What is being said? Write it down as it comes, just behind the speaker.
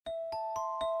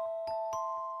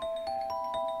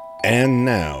And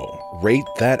now, Rate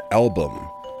That Album,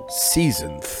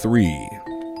 Season 3,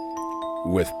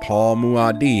 with Paul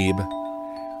Muad'Dib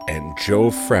and Joe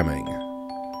Fremming.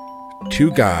 Two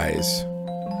guys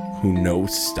who know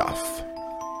stuff.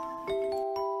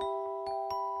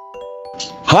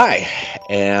 Hi,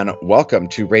 and welcome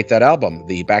to Rate That Album,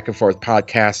 the back and forth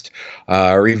podcast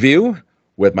review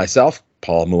with myself,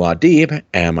 Paul Muad'Dib,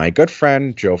 and my good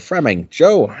friend, Joe Fremming.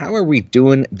 Joe, how are we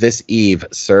doing this eve,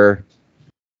 sir?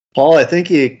 Paul, I think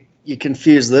you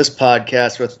confused this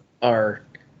podcast with our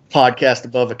podcast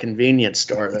above a convenience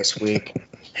store this week.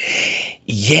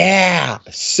 Yeah.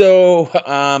 So,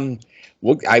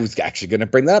 I was actually going to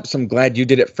bring that up, so I'm glad you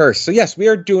did it first. So, yes, we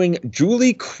are doing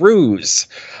Julee Cruise,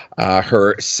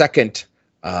 her second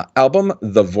album,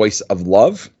 The Voice of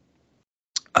Love.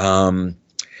 And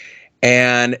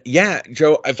yeah,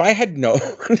 Joe, if I had known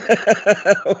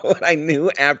what I knew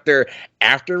after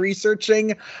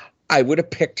researching, I would have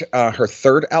picked her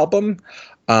third album,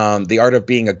 The Art of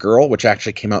Being a Girl, which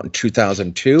actually came out in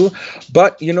 2002.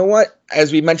 But you know what?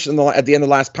 As we mentioned at the end of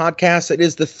the last podcast, it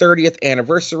is the 30th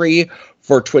anniversary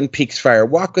for Twin Peaks Fire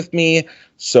Walk With Me.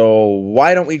 So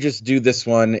why don't we just do this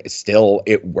one? Still,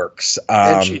 it works.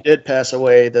 And she did pass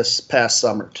away this past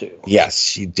summer, too. Yes,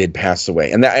 she did pass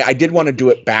away. And I did want to do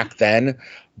it back then,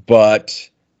 but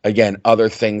again, other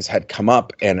things had come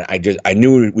up, and I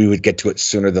knew we would get to it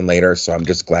sooner than later, so I'm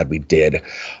just glad we did.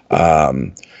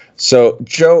 So,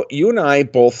 Joe, you and I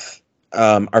both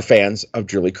are fans of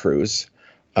Julee Cruise.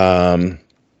 We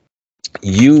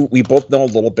both know a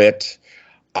little bit.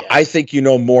 Yeah. I think you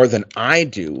know more than I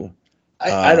do.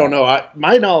 I don't know.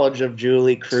 My knowledge of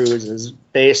Julee Cruise is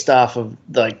based off of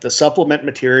the supplement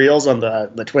materials on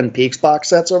the Twin Peaks box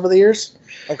sets over the years.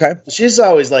 Okay. She's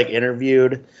always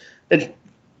interviewed, and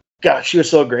gosh, she was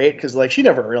so great because she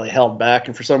never really held back,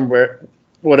 and for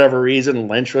whatever reason,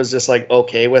 Lynch was just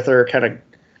okay with her kind of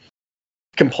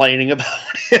complaining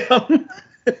about him.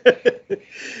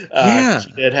 Yeah,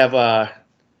 she did have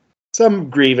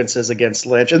some grievances against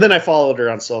Lynch, and then I followed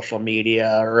her on social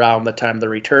media around the time The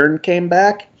Return came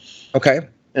back. Okay,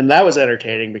 and that was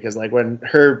entertaining because when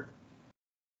her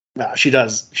she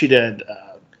did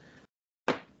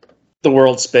The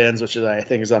World Spins, which I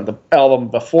think is on the album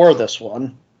before this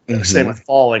one. Mm-hmm. Same with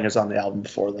Falling is on the album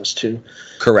before those two.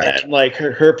 Correct. And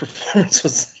her performance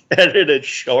was edited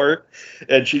short,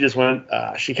 and she just went.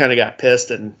 She kind of got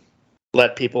pissed and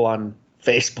let people on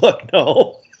Facebook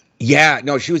know. Yeah,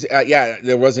 no, she was.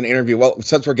 There was an interview. Well,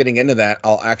 since we're getting into that,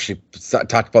 I'll actually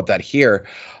talk about that here.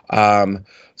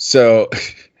 So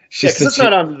she said it's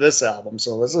not on this album.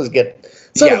 So let's get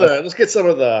some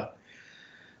of the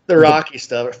rocky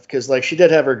stuff, because she did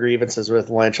have her grievances with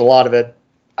Lynch. A lot of it,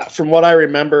 from what I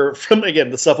remember from, again,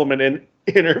 the supplement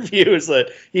interviews that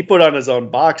he put on his own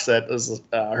box set, was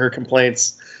her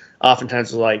complaints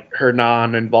oftentimes was her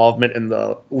non-involvement in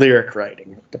the lyric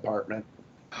writing department.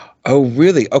 Oh,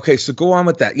 really? Okay, so go on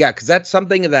with that. Yeah, because that's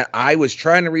something that I was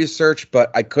trying to research,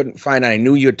 but I couldn't find. I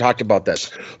knew you had talked about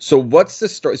this. So what's the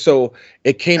story? So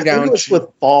it came down with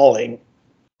Falling.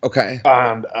 Okay.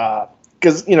 And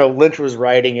because Lynch was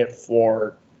writing it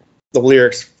for the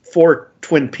lyrics for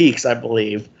Twin Peaks, I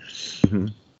believe. Mm-hmm.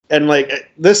 And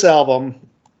this album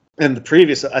and the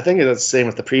previous, I think it's the same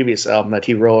with the previous album, that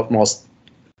he wrote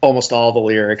almost all the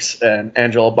lyrics, and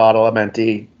Angelo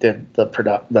Badalamenti did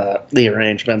the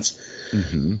arrangements.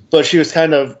 Mm-hmm. But she was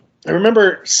I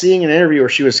remember seeing an interview where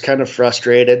she was kind of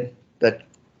frustrated that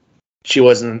she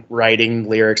wasn't writing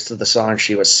lyrics to the song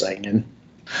she was singing.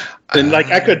 And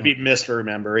I could be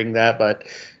misremembering that, but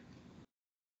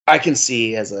I can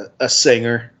see as a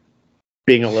singer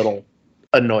being a little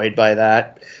annoyed by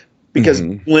that, because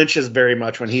mm-hmm. Lynch is very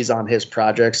much, when he's on his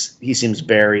projects, he seems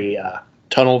very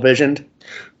tunnel visioned.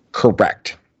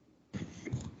 Correct.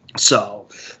 So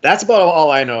that's about all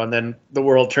I know. And then The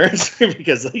World Turns,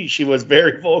 because she was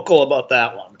very vocal about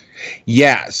that one.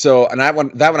 Yeah. So, and that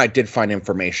one I did find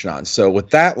information on. So with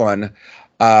that one,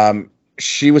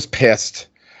 she was pissed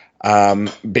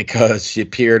because she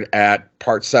appeared at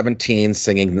part 17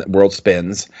 singing The World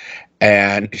Spins.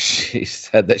 And she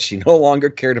said that she no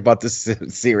longer cared about this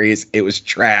series. It was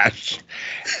trash.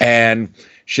 And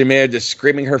she made just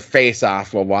screaming her face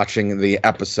off while watching the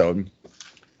episode.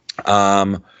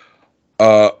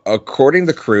 According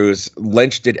to Cruise,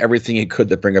 Lynch did everything he could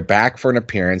to bring her back for an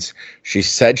appearance. She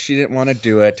said she didn't want to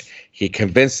do it. He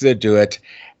convinced her to do it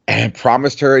and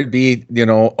promised her it'd be,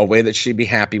 a way that she'd be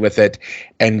happy with it.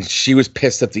 And she was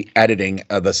pissed at the editing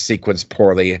of the sequence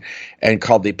poorly and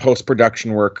called the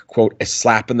post-production work, quote, a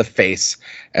slap in the face,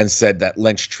 and said that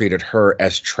Lynch treated her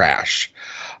as trash.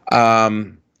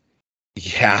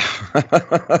 Yeah.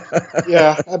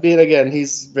 Yeah, I mean, again,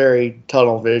 he's very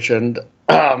tunnel visioned.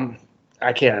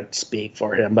 I can't speak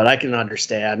for him, but I can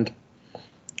understand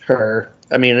her.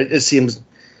 I mean, it seems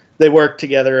they worked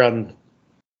together on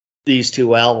these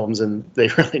two albums, and they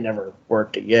really never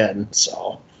worked again.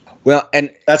 So, Well, and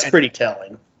that's pretty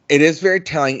telling. It is very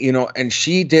telling, and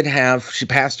she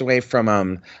passed away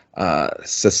from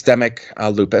systemic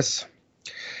lupus.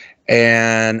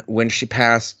 And when she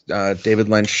passed, David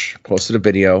Lynch posted a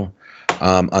video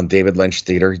on David Lynch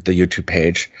Theater, the YouTube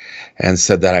page, and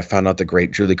said that I found out the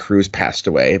great Julee Cruise passed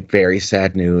away. Very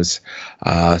sad news.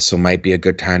 So might be a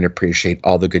good time to appreciate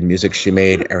all the good music she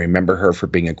made and remember her for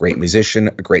being a great musician,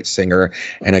 a great singer,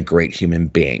 and a great human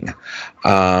being.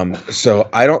 So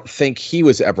I don't think he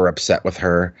was ever upset with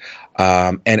her.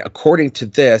 And according to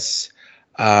this,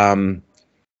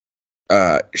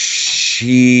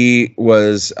 she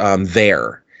was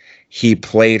there. He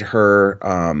played her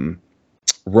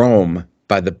Rome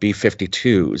by the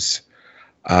B-52s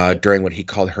during what he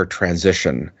called her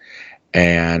transition,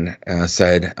 and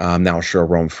said, now she'll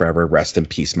roam forever. Rest in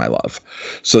peace, my love.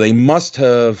 So they must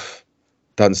have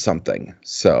done something.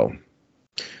 So.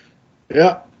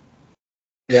 Yeah.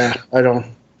 I don't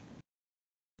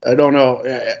know.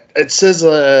 It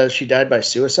says she died by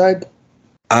suicide.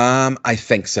 I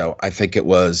think so. I think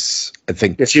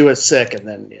she was sick, and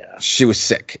then she was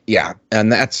sick. Yeah,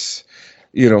 and that's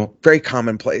very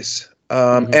commonplace.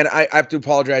 And I have to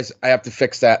apologize. I have to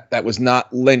fix that. That was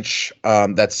not Lynch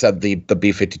that said the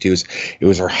B-52s. It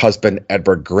was her husband,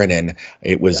 Edward Grinnan.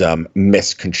 It was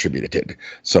miscontributed.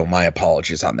 So my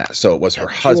apologies on that. So it was her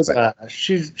husband.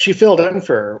 She filled in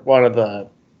for one of the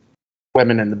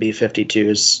women in the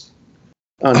B-52s.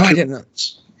 I didn't know.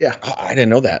 Yeah. I didn't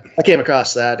know that. I came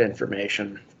across that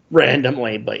information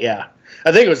randomly, but yeah.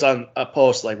 I think it was on a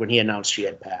post like when he announced she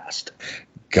had passed.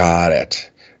 Got it.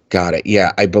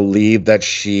 Yeah, I believe that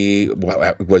she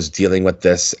was dealing with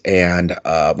this and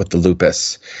with the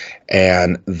lupus,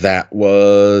 and that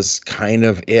was kind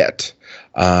of it.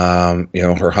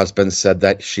 Her husband said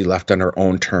that she left on her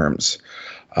own terms.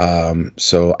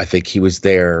 So I think he was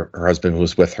there. Her husband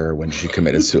was with her when she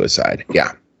committed suicide.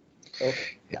 Yeah. Okay.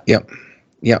 Yep.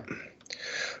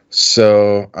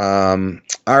 So,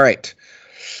 all right.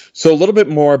 So a little bit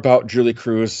more about Julee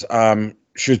Cruise.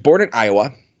 She was born in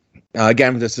Iowa.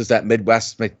 Again, this is that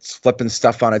Midwest flipping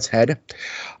stuff on its head.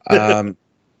 In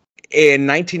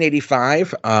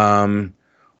 1985,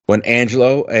 when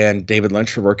Angelo and David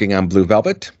Lynch were working on Blue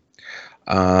Velvet,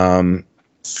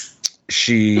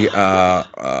 she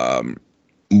I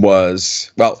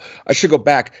should go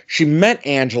back. She met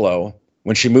Angelo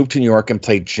when she moved to New York and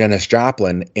played Janis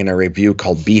Joplin in a review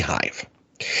called Beehive.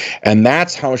 And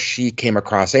that's how she came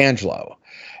across Angelo.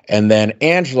 And then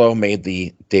Angelo made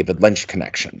the David Lynch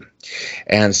connection.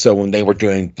 And so when they were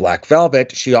doing Black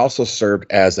Velvet, she also served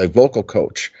as a vocal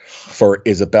coach for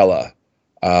Isabella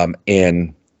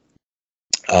in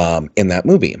that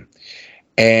movie.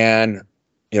 And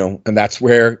and that's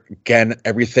where, again,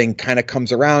 everything kind of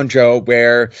comes around, Joe,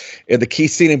 where the key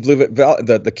scene in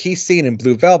the key scene in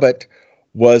Blue Velvet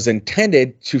was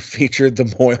intended to feature the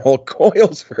Moyle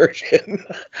Coils version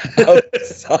of the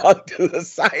song to the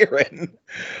Siren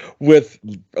with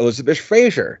Elizabeth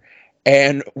Fraser.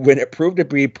 And when it proved to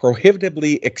be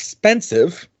prohibitively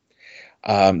expensive,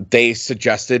 they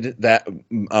suggested that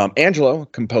Angelo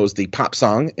compose the pop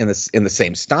song in the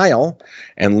same style,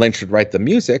 and Lynch would write the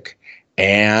music,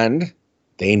 and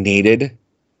they needed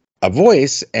a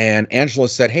voice. And Angelo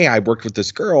said, "Hey, I worked with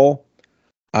this girl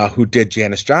who did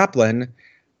Janis Joplin,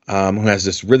 who has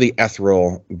this really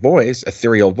ethereal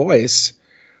voice.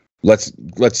 Let's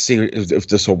see if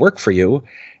this will work for you."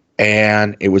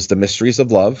 And it was The Mysteries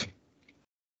of Love.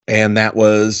 And that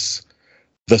was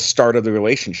the start of the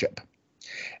relationship.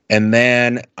 And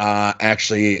then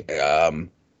then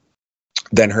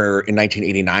in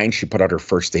 1989, she put out her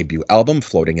first debut album,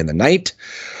 Floating in the Night,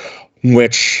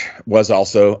 which was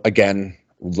also, again,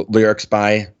 lyrics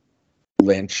by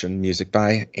Lynch and music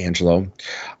by Angelo.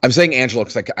 I'm saying Angelo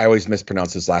because I always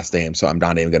mispronounce his last name, so I'm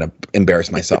not even going to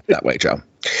embarrass myself that way, Joe.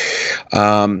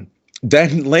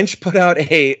 Then Lynch put out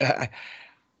a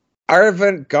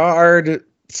avant-garde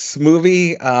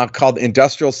movie called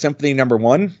Industrial Symphony No.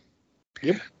 1.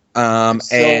 Yep.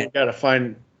 And got to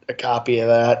find a copy of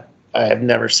that. I have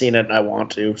never seen it, and I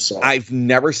want to. So I've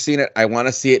never seen it. I want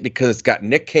to see it because it's got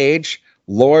Nick Cage,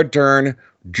 Laura Dern,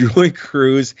 Julee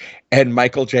Cruise, and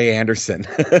Michael J. Anderson.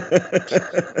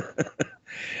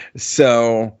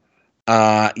 So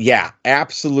Yeah,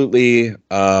 absolutely.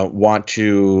 Want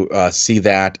to see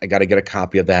that. I got to get a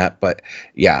copy of that. But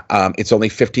yeah, it's only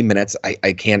 50 minutes.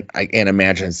 I can't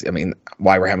imagine. I mean,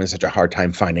 why we're having such a hard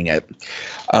time finding it.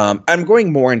 I'm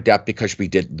going more in depth because we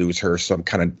did lose her, so I'm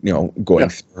kind of going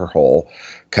through her whole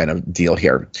kind of deal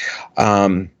here.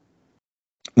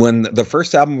 When the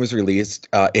first album was released,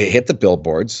 it hit the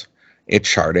billboards. It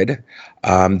charted.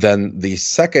 Then the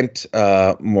second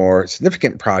more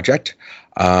significant project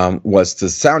was the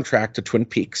soundtrack to Twin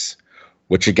Peaks,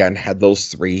 which again had those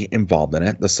three involved in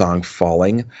it. The song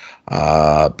 "Falling,"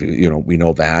 we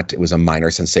know that it was a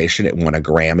minor sensation. It won a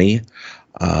Grammy,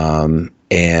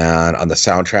 and on the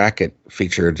soundtrack, it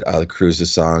featured the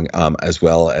Cruise's song as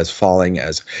well as "Falling"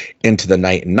 as "Into the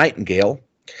Night" and "Nightingale,"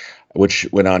 which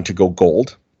went on to go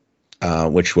gold.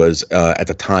 Which was at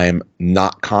the time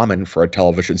not common for a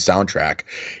television soundtrack.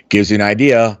 Gives you an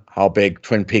idea how big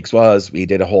Twin Peaks was. We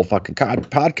did a whole fucking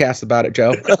podcast about it,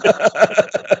 Joe.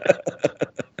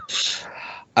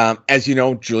 As you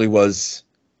know, Julie was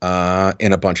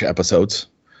in a bunch of episodes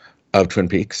of Twin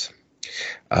Peaks.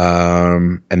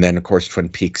 And then, of course, Twin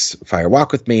Peaks Fire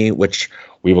Walk With Me, which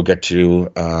we will get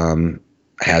to,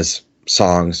 has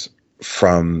songs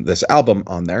from this album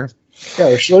on there.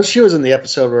 Yeah, she was in the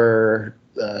episode where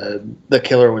the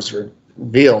killer was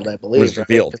revealed, I believe. Was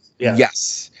revealed. Right? Yeah.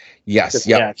 Yes. Yep.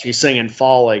 Yeah, she's singing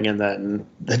 "Falling," and then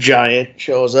the giant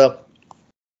shows up.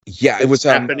 Yeah, it was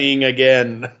happening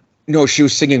again. No, she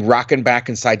was singing "Rockin' Back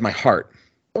Inside My Heart."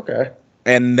 Okay.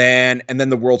 And then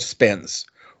 "The World Spins"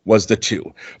 was the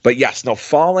two. But yes, no,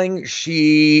 "Falling"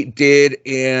 she did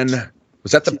in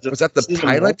was that the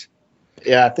pilot?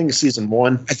 Yeah, I think it's season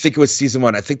 1. I think it was season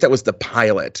 1. I think that was the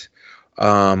pilot.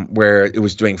 Where it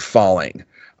was doing "Falling,"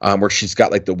 where she's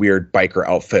got like the weird biker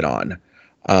outfit on,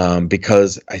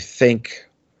 because I think,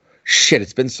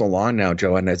 it's been so long now,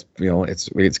 Joe, and it's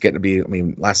getting to be. I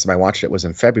mean, last time I watched it was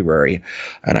in February,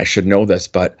 and I should know this,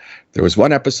 but there was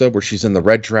one episode where she's in the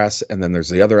red dress, and then there's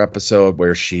the other episode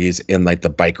where she's in like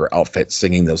the biker outfit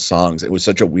singing those songs. It was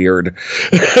such a weird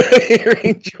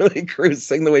hearing Julee Cruise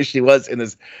sing the way she was in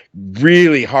this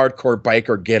really hardcore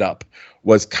biker getup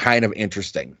was kind of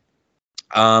interesting.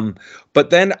 But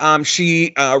then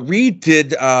she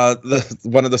redid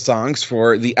one of the songs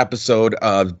for the episode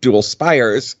of Dual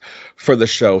Spires for the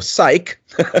show Psych,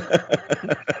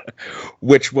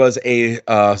 which was a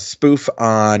spoof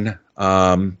on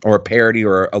or a parody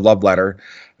or a love letter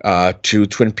to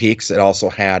Twin Peaks. It also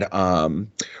had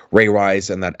Ray Wise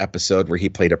in that episode where he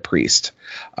played a priest.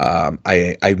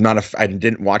 I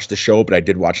didn't watch the show, but I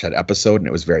did watch that episode, and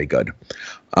it was very good.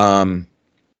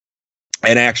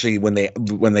 And actually, when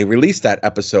they released that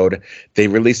episode, they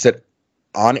released it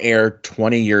on air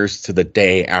 20 years to the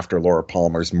day after Laura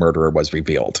Palmer's murder was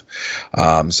revealed.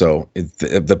 So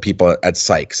the people at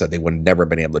Psych said they would never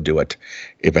been able to do it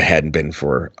if it hadn't been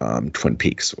for Twin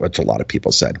Peaks, which a lot of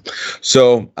people said.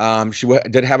 So she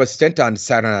did have a stint on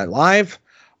Saturday Night Live,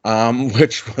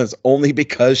 which was only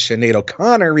because Sinead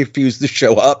O'Connor refused to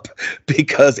show up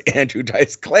because Andrew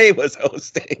Dice Clay was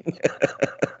hosting.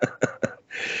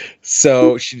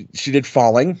 So she did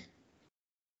 "Falling,"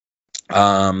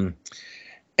 and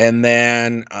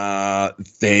then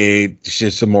she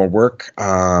did some more work,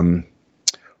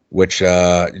 which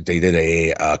they did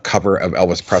a cover of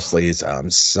Elvis Presley's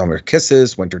 "Summer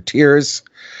Kisses, Winter Tears,"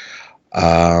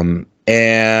 and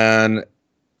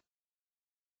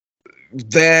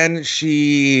then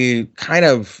she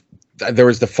there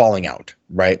was the falling out,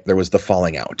 right? There was the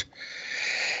falling out,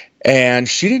 and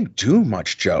she didn't do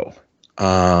much, Joe.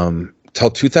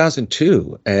 Till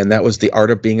 2002, and that was "The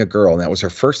Art of Being a Girl," and that was her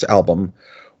first album,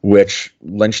 which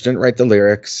Lynch didn't write the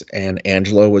lyrics, and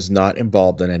Angela was not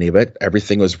involved in any of it.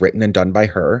 Everything was written and done by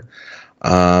her,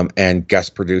 and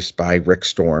guest produced by Rick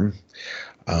Storm.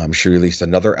 She released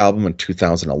another album in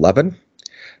 2011,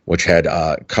 which had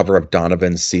a cover of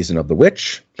Donovan's "Season of the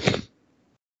Witch,"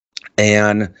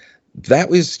 and that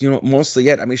was, mostly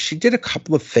it. I mean, she did a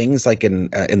couple of things like in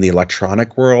the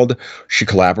electronic world. She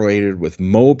collaborated with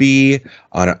Moby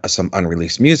on some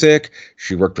unreleased music.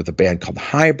 She worked with a band called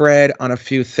Hybrid on a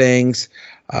few things.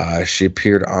 She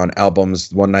appeared on albums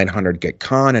 1-900 Get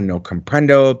Con and No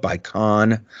Comprendo by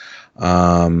Con.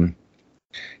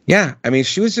 Yeah, I mean,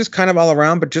 she was just kind of all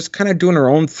around, but just kind of doing her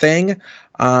own thing.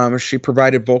 She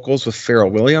provided vocals with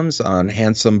Pharrell Williams on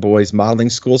Handsome Boys Modeling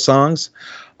School songs.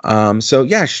 So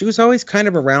yeah, she was always kind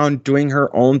of around doing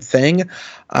her own thing.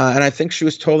 And I think she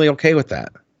was totally okay with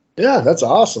that. Yeah, that's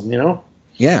awesome,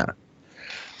 Yeah.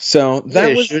 So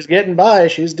she was getting by.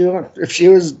 She was doing,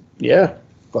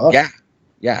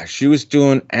 Yeah, she was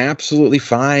doing absolutely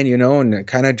fine, and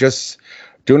kind of just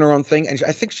doing her own thing. And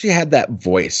I think she had that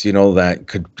voice, that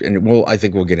could, and I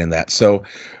think we'll get in that. So,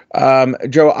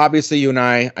 Joe, obviously you and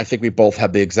I think we both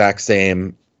have the exact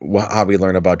same, how we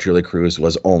learned about Julee Cruise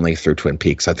was only through Twin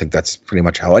Peaks. I think that's pretty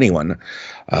much how anyone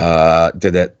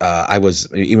did it. I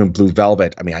was, even Blue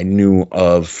Velvet, I mean, I knew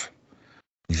of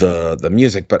the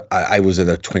music, but I was in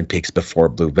the Twin Peaks before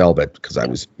Blue Velvet because I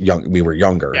was young. We were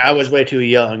younger. Yeah, I was way too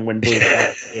young when Blue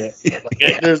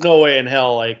Velvet. There's no way in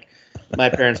hell, like, my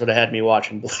parents would have had me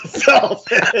watching Blue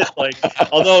Velvet.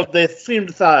 Although they seemed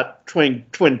to thought Twin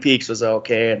Peaks was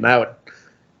okay, and that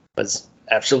was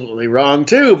absolutely wrong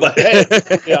too. But hey,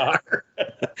 we are.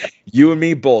 You and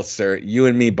me both, sir. You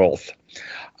and me both.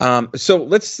 So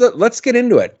let's get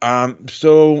into it.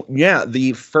 So yeah,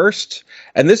 the first,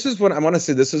 and this is what I want to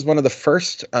say. This is one of the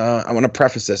first. I want to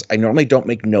preface this. I normally don't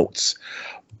make notes,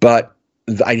 but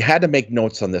I had to make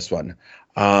notes on this one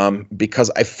because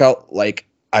I felt like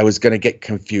I was going to get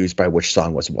confused by which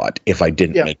song was what if I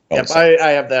didn't make notes.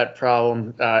 I have that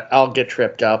problem. I'll get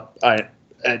tripped up.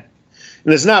 And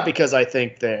it's not because I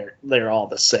think they're all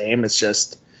the same. It's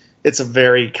just it's a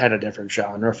very kind of different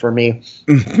genre for me.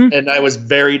 Mm-hmm. And I was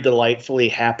very delightfully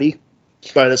happy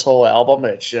by this whole album.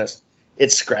 It's just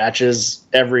it scratches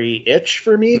every itch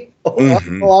for me a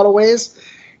lot of ways.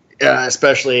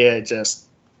 Especially it just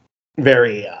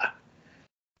very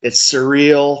it's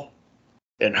surreal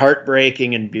and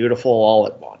heartbreaking and beautiful all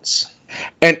at once.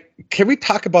 And can we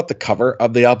talk about the cover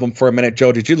of the album for a minute,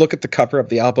 Joe? Did you look at the cover of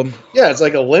the album? Yeah, it's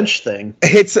like a Lynch thing.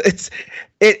 It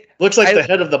looks like the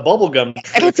head of the bubblegum.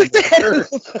 It looks like the head.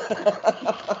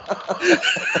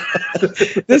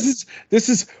 This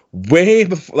is way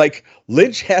before. Like,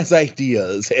 Lynch has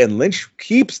ideas, and Lynch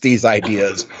keeps these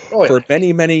ideas for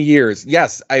many, many years.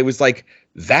 Yes, I was like,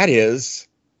 that is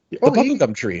the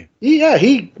bubblegum tree. Yeah,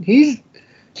 he.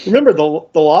 Remember, the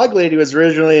log lady was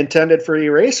originally intended for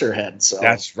Eraserhead. So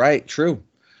that's right. True.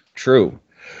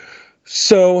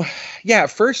 So, yeah,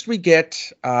 first we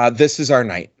get This Is Our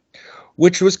Night,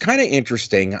 which was kind of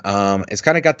interesting. It's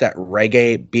kind of got that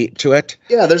reggae beat to it.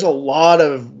 Yeah, there's a lot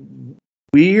of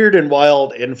weird and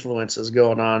wild influences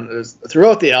going on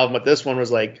throughout the album, but this one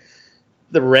was like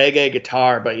the reggae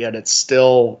guitar, but yet it's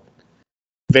still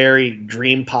very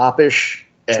dream pop-ish.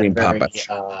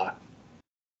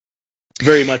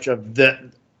 Very much of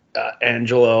the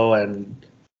Angelo and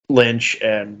Lynch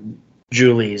and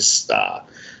Julie's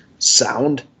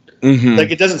sound. Mm-hmm. Like,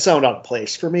 it doesn't sound out of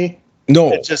place for me.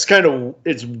 No, it's just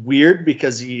it's weird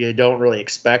because you don't really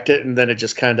expect it, and then it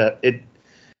just kind of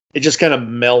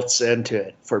melts into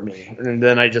it for me. And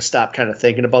then I just stopped kind of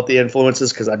thinking about the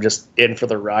influences because I'm just in for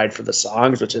the ride for the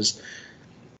songs, which is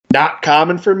not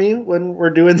common for me when we're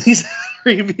doing these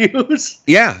reviews.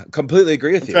 Yeah, completely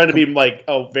agree with you. Trying to be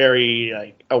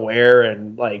very aware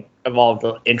and of all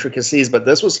the intricacies, but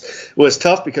this was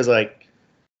tough because I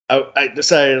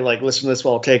decided to listen to this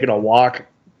while taking a walk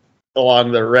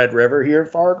along the Red River here in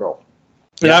Fargo.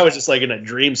 And I was just in a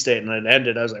dream state, and it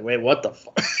ended. I was like, wait, what the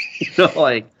fuck?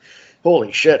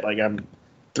 Holy shit, I'm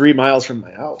 3 miles from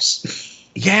my house.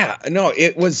 Yeah, no,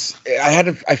 it was,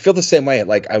 I feel the same way.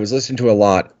 I was listening to a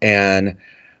lot, and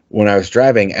when I was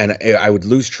driving, and I would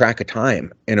lose track of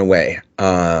time in a way.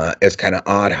 It's kind of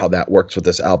odd how that works with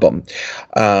this album.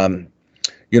 The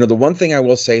one thing I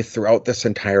will say throughout this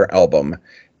entire album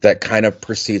that kind of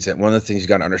precedes it, one of the things you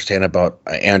got to understand about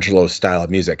Angelo's style of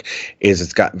music is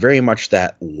it's got very much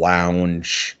that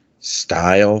lounge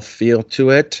style feel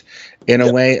to it in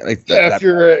a way. If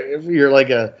you're like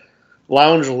a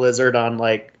lounge lizard on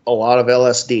a lot of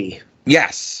LSD.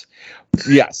 Yes. But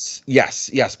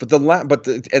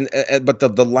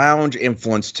the lounge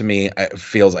influence to me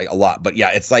feels like a lot. But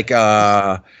yeah, it's like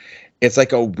a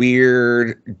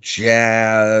weird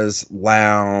jazz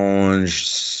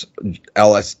lounge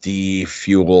LSD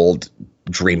fueled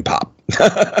dream pop.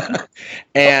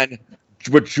 And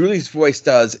what Julie's voice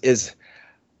does is,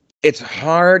 it's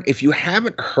hard, if you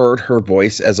haven't heard her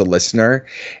voice as a listener,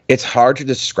 it's hard to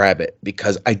describe it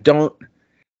because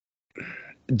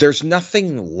there's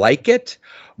nothing like it,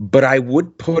 but I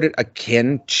would put it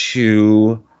akin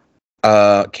to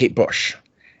Kate Bush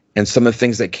and some of the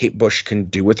things that Kate Bush can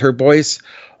do with her voice,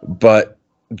 but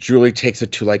Julie takes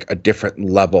it to a different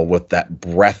level with that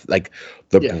breath,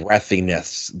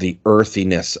 breathiness, the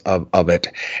earthiness of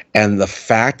it, and the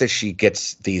fact that she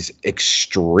gets these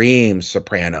extreme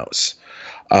sopranos,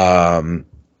 and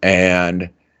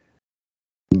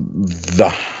the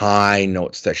high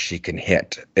notes that she can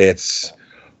hit. It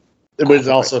was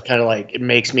also kind of it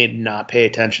makes me not pay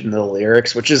attention to the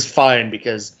lyrics, which is fine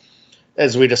because,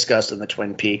 as we discussed in the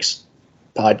Twin Peaks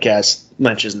podcast,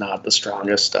 Lynch is not the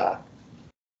strongest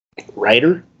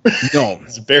writer. No.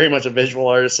 He's very much a visual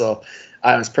artist, so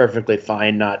I was perfectly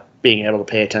fine not being able to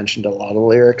pay attention to a lot of the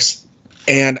lyrics.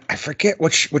 And I forget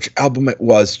which album it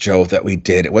was, Joe, that we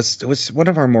did. It was one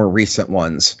of our more recent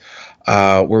ones,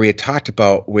 where we had talked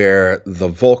about where the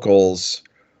vocals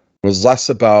was less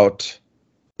about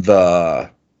the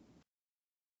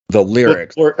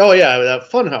lyrics. That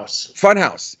Funhouse.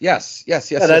 Funhouse, yes. Yeah,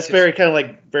 that's very kind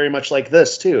of very much like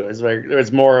this too.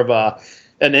 It's more of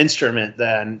an instrument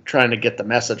than trying to get the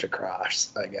message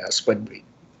across, I guess, would be.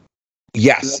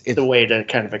 Yes, that's the way to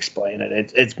kind of explain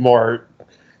it. It's more,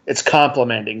 it's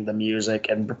complementing the music,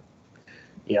 and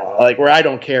where I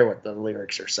don't care what the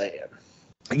lyrics are saying.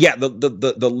 Yeah,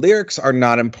 the lyrics are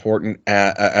not important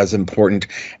as important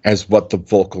as what the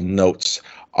vocal notes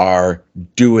are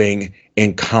doing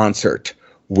in concert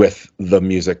with the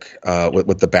music,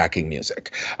 with the backing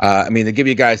music. I mean, to give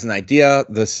you guys an idea,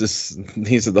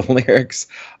 these are the lyrics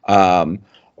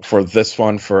for this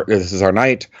one. This is our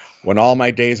night. When all my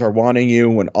days are wanting you,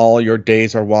 when all your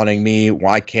days are wanting me,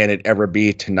 why can't it ever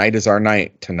be? Tonight is our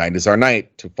night. Tonight is our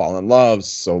night to fall in love.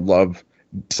 So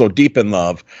deep in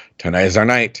love. Tonight is our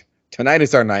night. Tonight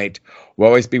is our night. We'll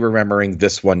always be remembering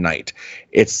this one night.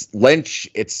 It's Lynch.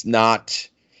 It's not.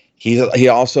 He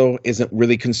also isn't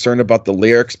really concerned about the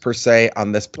lyrics per se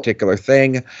on this particular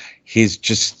thing.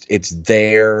 It's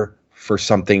there for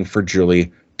something for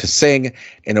Julee to sing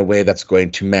in a way that's going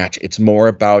to match. It's more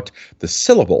about the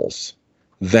syllables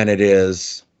than it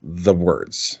is the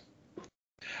words.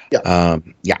 Yeah.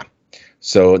 Yeah.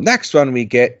 So next one we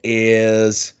get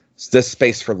is This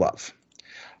Space for Love.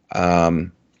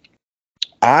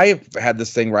 I've had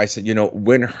this thing where I said,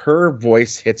 when her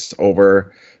voice hits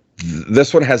over,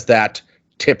 this one has that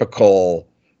typical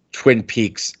Twin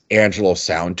Peaks Angelo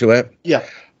sound to it. Yeah.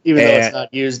 Even though it's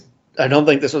not used, I don't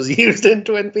think this was used in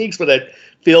Twin Peaks, but it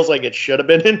feels like it should have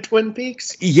been in Twin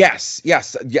Peaks. Yes. Yeah.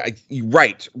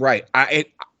 Right.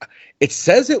 It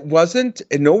says it wasn't,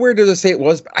 and nowhere does it say it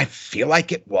was, but I feel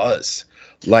like it was.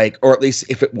 Or at least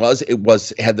if it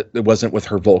wasn't with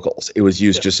her vocals. It was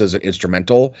used just as an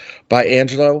instrumental by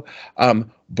Angelo.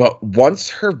 But once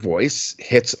her voice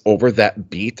hits over that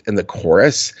beat in the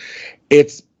chorus,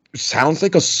 it sounds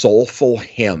like a soulful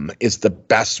hymn is the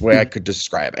best way I could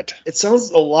describe it. It sounds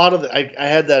a lot of I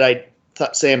had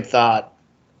that same thought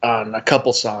on a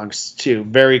couple songs too.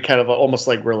 Very kind of almost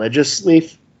like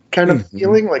religiously kind of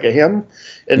feeling, like a hymn,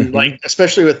 and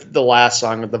especially with the last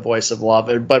song with the voice of love.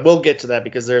 But we'll get to that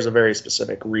because there's a very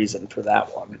specific reason for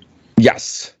that one.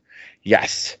 Yes.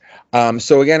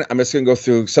 So again, I'm just going to go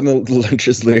through some of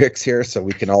Lynch's lyrics here so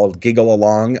we can all giggle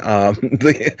along.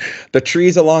 The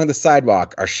trees along the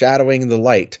sidewalk are shadowing the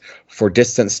light for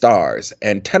distant stars,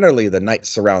 and tenderly the night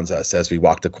surrounds us as we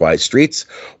walk the quiet streets,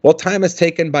 while time is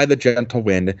taken by the gentle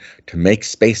wind to make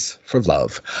space for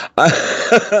love.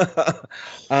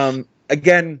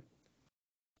 Again,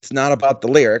 it's not about the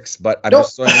lyrics, but I'm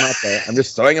just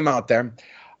throwing them out there.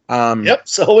 Yep,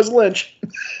 so is Lynch.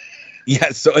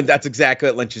 Yeah, so that's exactly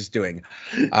what Lynch is doing.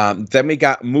 Then we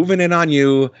got Moving In On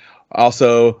You,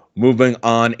 also Moving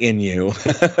On In You.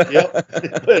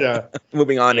 Yep.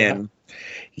 Moving on in.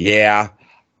 Yeah.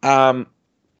 Joe,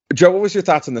 what was your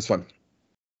thoughts on this one?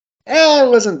 It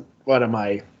wasn't one of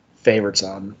my favorites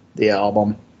on the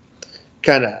album.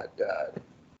 Kind of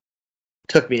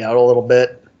took me out a little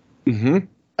bit. Mm-hmm.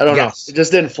 I don't know. It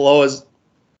just didn't flow as...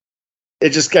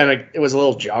 It was a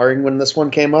little jarring when this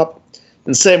one came up.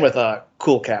 And same with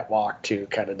Cool Cat Walk, too,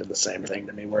 kind of did the same thing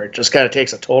to me, where it just kind of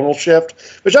takes a tonal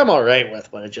shift, which I'm all right with,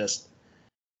 but it just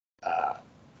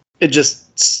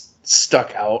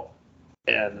stuck out,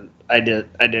 and I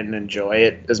didn't enjoy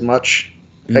it as much.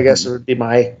 Mm-hmm. I guess it would be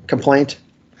my complaint.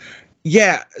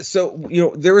 Yeah, so,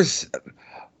 there was...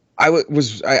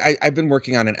 I've been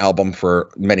working on an album for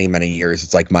many, many years.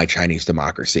 It's like My Chinese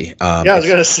Democracy. I was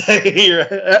going to say,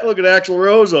 look at Axl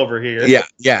Rose over here. Yeah.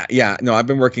 No, I've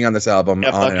been working on this album.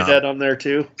 Yeah, Buckethead on there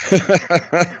too.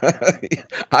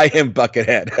 I am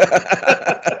Buckethead.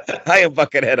 I am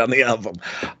Buckethead on the album.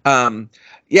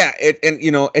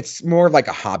 It's more like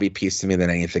a hobby piece to me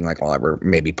than anything like I'll ever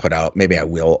maybe put out. Maybe I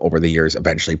will over the years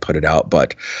eventually put it out,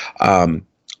 but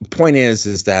point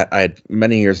is that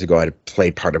many years ago I had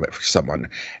played part of it for someone,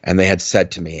 and they had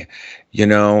said to me,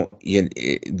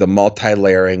 the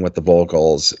multi-layering with the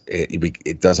vocals,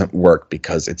 it doesn't work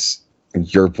because it's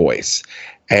your voice.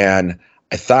 And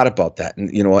I thought about that,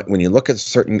 and you know what? When you look at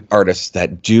certain artists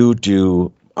that do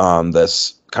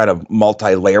this kind of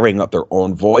multi-layering of their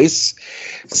own voice,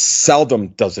 seldom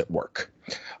does it work.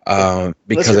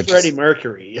 Because it's Freddie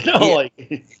Mercury,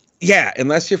 Yeah,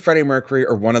 unless you're Freddie Mercury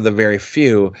or one of the very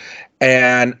few.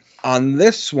 And on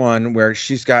this one, where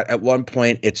she's got at one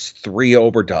point, it's 3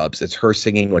 overdubs. It's her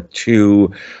singing with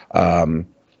 2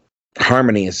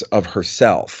 harmonies of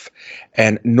herself.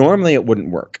 And normally it wouldn't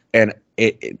work. And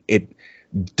it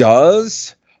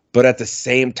does, but at the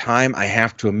same time, I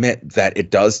have to admit that it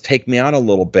does take me out a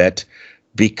little bit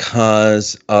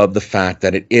because of the fact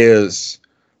that it is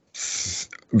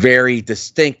very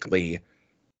distinctly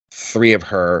 3 of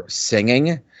her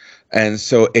singing. And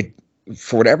so it,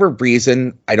 for whatever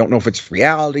reason, I don't know if it's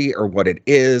reality or what it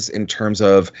is in terms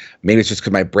of, maybe it's just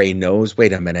because my brain knows,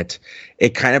 wait a minute,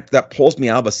 it kind of, that pulls me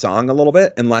out of a song a little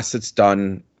bit, unless it's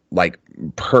done like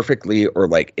perfectly or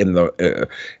like in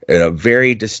a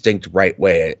very distinct right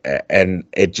way. And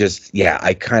it just,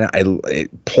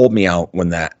 it pulled me out when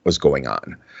that was going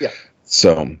on. Yeah.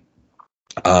 So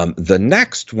the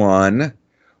next one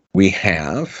we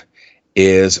have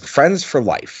is Friends for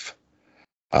Life.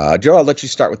 Joe, I'll let you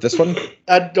start with this one.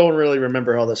 I don't really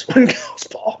remember how this one goes,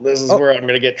 Paul. This is where I'm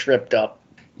going to get tripped up.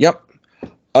 Yep.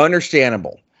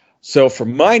 Understandable. So for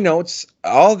my notes,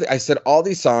 all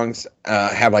these songs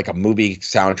have like a movie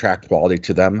soundtrack quality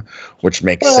to them, which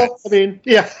makes sense. I mean,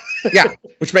 yeah. Yeah,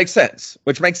 which makes sense.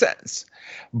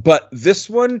 But this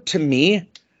one, to me,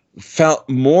 felt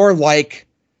more like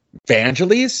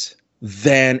Vangelis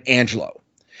than Angelo.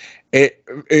 It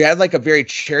had like a very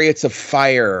Chariots of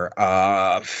Fire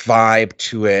vibe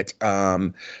to it,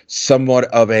 somewhat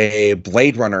of a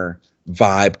Blade Runner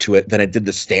vibe to it than it did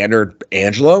the standard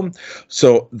Angelo.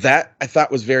 So that I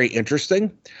thought was very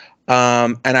interesting.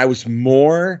 And I was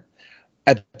more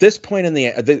at this point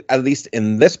at least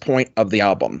in this point of the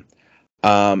album.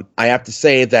 I have to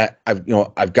say that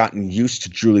I've gotten used to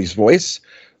Julee's voice.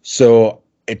 So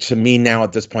to me now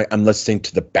at this point, I'm listening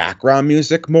to the background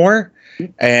music more.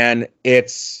 And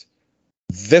this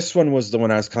one was the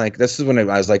one I was kind of like, this is when I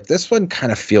was like, this one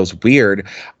kind of feels weird.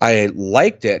 I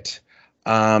liked it.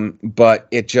 But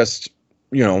it just,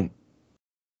 it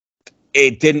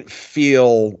didn't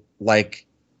feel like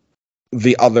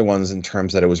the other ones in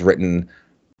terms that it was written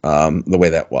the way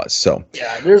that was. So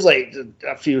yeah, there's like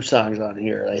a few songs on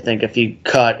here I think if you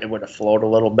cut, it would have flowed a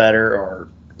little better, or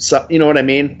so, you know what I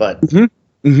mean? But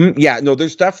yeah, no,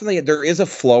 there is a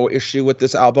flow issue with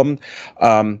this album.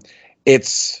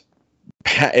 It's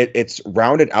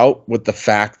rounded out with the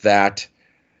fact that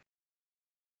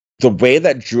the way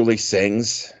that Julee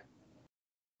sings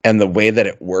and the way that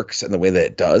it works and the way that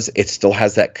it does, it still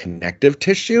has that connective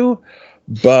tissue.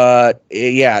 But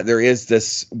yeah, there is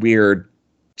this weird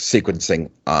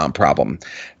sequencing problem.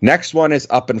 Next one is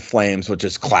Up in Flames, which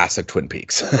is classic Twin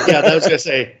Peaks. Yeah, I was going to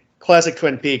say classic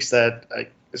Twin Peaks that,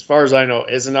 as far as I know,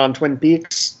 isn't on Twin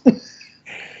Peaks.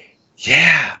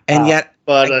 Yeah, and yet...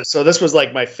 But so this was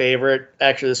like my favorite.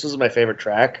 Actually, this was my favorite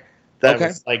track. That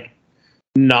was like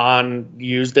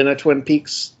non-used in a Twin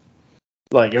Peaks.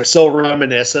 Like, it was so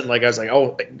reminiscent. Like, I was like,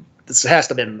 oh, this has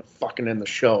to have been fucking in the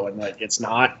show, and like it's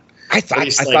not. I thought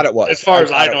it was. As far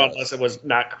as I know, unless it was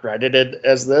not credited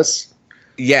as this.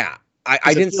 Yeah,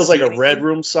 I didn't. It feels like a Red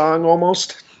Room song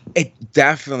almost. It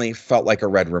definitely felt like a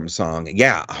Red Room song.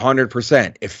 Yeah,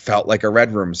 100%. It felt like a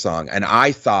Red Room song, and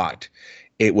I thought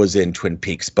it was in Twin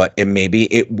Peaks, but it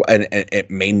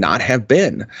may not have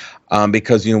been,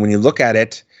 because when you look at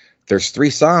it, there's 3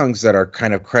 songs that are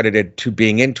kind of credited to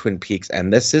being in Twin Peaks,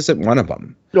 and this isn't one of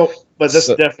them. No, but this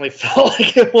definitely felt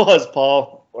like it was,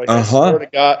 Paul. Like, I swear to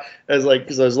God,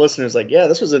 because I was listening, it's like, yeah,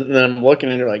 this was it, and then I'm looking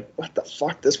and you're like, what the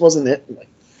fuck? This wasn't it. Like,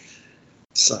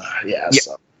 so yeah.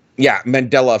 Yeah,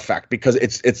 Mandela effect, because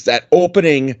it's that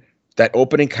opening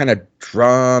kind of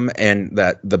drum and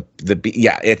that the beat.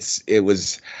 Yeah,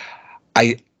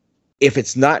 if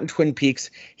it's not in Twin Peaks,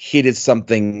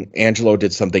 Angelo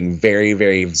did something very,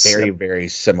 very, very, very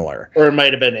similar. Or it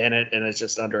might have been in it and it's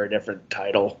just under a different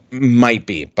title. Might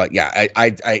be, but yeah,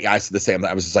 I said the same.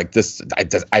 I was just like this.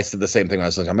 I said the same thing.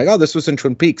 I'm like, oh, this was in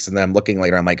Twin Peaks, and then I'm looking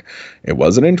later. I'm like, it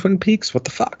wasn't in Twin Peaks. What the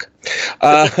fuck?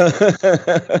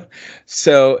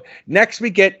 So next we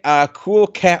get Cool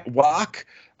Cat Walk.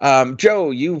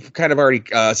 Joe, you've kind of already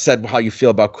said how you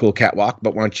feel about Cool Cat Walk,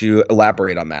 but why don't you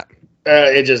elaborate on that?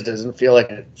 It just doesn't feel like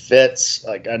it fits.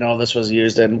 Like, I know this was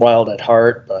used in Wild at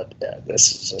Heart, but yeah,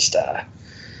 this is just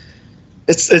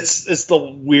it's the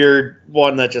weird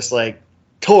one that just like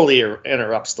totally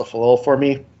interrupts the flow for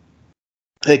me.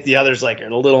 I think the others like are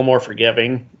a little more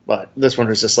forgiving, but this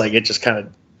one is just like, it just kind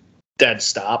of dead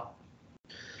stop.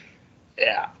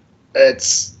 Yeah,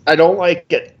 I don't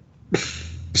like it.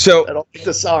 So I don't like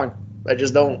the song. I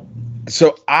just don't.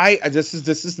 So this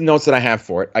is the notes that I have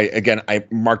for it. I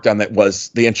marked down that was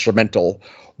the instrumental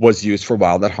was used for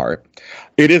Wild at Heart.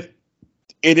 It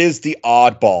is the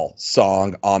oddball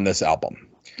song on this album.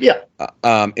 Yeah.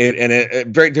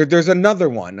 There's another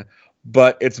one,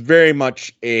 but it's very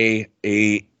much a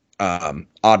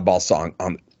oddball song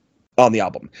on the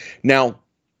album. Now,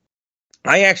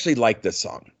 I actually like this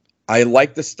song. I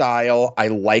like the style. I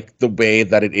like the way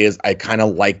that it is. I kind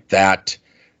of like that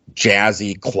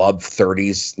jazzy club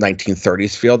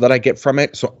 1930s feel that I get from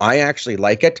it. So I actually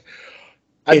like it.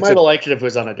 I might have liked it if it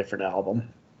was on a different album.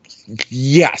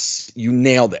 Yes, you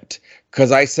nailed it.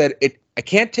 Because I said I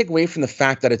can't take away from the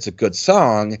fact that it's a good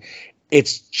song.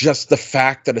 It's just the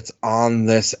fact that it's on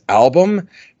this album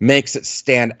makes it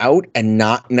stand out, and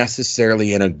not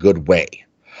necessarily in a good way.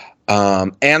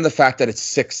 And the fact that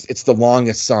it's the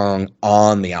longest song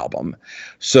on the album.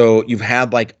 So you've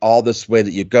had like All This Way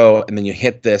That You Go, and then you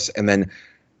hit this, and then,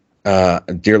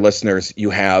 dear listeners, you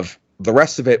have the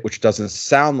rest of it, which doesn't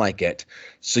sound like it.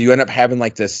 So you end up having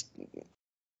like this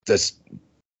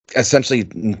essentially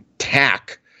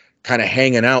tack kind of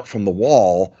hanging out from the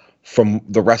wall from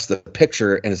the rest of the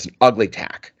picture, and it's an ugly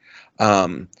tack.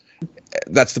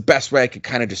 That's the best way I could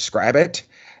kind of describe it.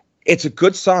 It's a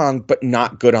good song, but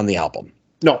not good on the album.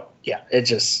 No, yeah, it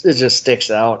just sticks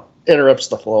out, interrupts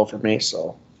the flow for me.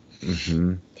 So,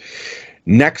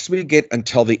 Next we get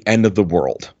Until the End of the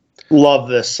World. Love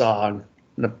this song.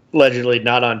 Allegedly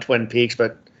not on Twin Peaks,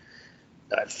 but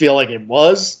I feel like it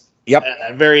was. Yep,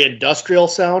 very industrial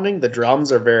sounding. The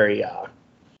drums are very.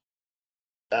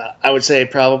 I would say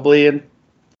probably,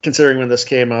 considering when this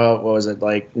came out, what was it,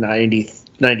 like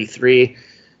 93?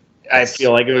 I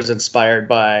feel like it was inspired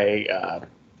by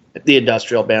the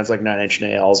industrial bands like Nine Inch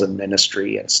Nails and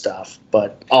Ministry and stuff.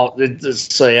 But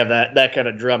so you have that kind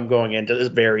of drum going into this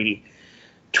very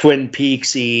Twin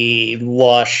Peaksy,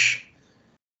 lush,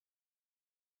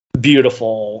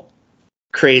 beautiful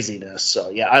craziness. So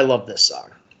yeah, I love this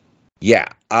song. Yeah.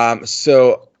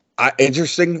 So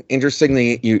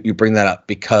interestingly, you bring that up,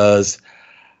 because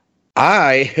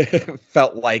I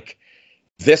felt like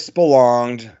this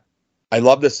belonged. I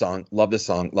love this song. Love this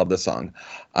song. Love this song.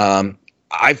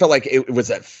 I felt like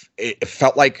it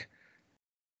felt like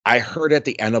I heard at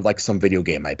the end of like some video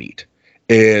game I beat,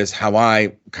 is how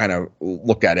I kind of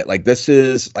looked at it. Like, this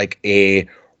is like a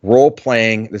role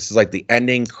playing. This is like the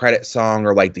ending credit song,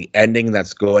 or like the ending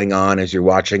that's going on as you're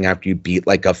watching after you beat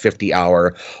like a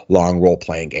 50-hour long role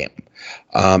playing game.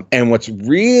 And what's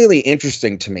really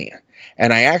interesting to me,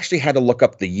 and I actually had to look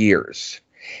up the years,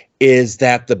 is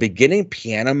that the beginning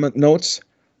piano notes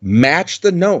match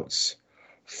the notes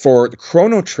for the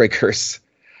Chrono Trigger's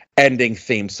ending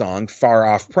theme song, Far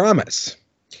Off Promise.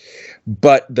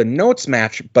 But the notes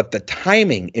match, but the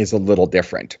timing is a little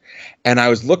different. And I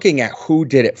was looking at who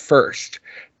did it first,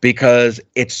 because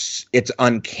it's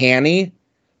uncanny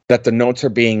that the notes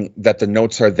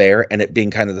are there, and it being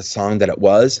kind of the song that it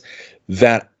was,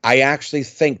 that I actually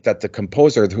think that the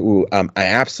composer, who I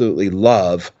absolutely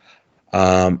love,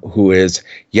 who is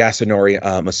Yasunori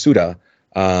Masuda,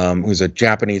 who's a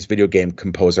Japanese video game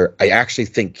composer. I actually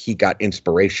think he got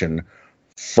inspiration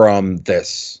from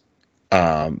this,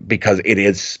 because it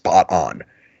is spot on.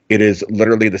 It is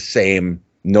literally the same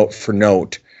note for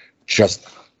note, just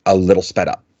a little sped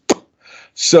up.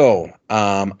 So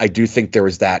I do think there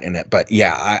was that in it. But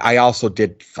yeah, I also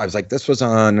did. I was like, this is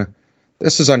on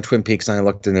Twin Peaks, and I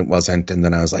looked and it wasn't, and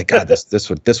then I was like, God, this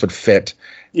would fit,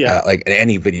 like in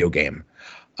any video game.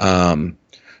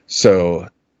 So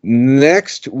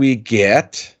next we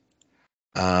get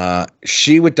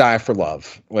She Would Die for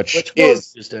Love, which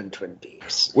was used in Twin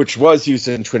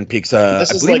Peaks.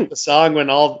 This is like the song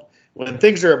when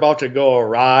things are about to go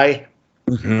awry.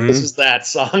 Mm-hmm. This is that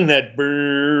song that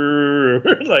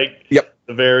like, yep,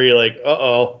 the very like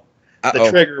the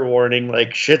trigger warning,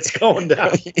 like shit's going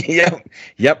down.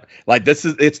 Yep. Like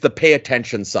it's the pay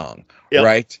attention song,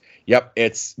 right? Yep,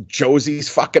 it's Josie's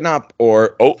fucking up,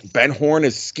 or Ben Horn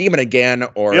is scheming again,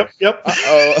 or yep. Why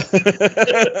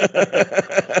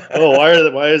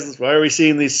are we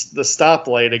seeing the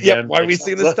stoplight again? Yep, why are we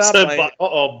seeing the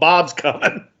stoplight? Bob's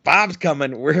coming. Bob's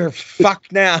coming. We're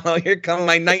fucked now. Here come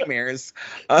my nightmares.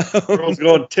 Girl's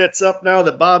going tits up now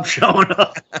that Bob's showing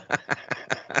up.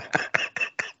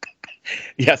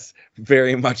 Yes,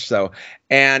 very much so.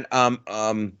 And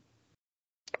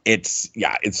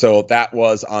so that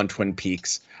was on Twin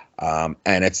Peaks, and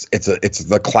it's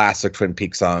the classic Twin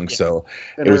Peaks song. Yeah. So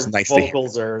and it was nice.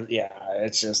 Vocals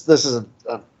it's just, this is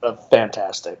a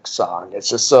fantastic song. It's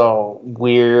just so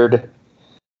weird,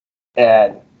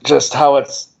 and just how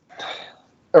it's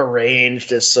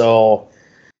arranged is so,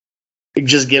 it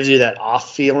just gives you that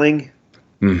off feeling.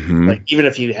 Mm-hmm. Like, even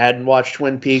if you hadn't watched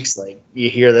Twin Peaks, like you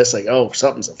hear this, like, oh,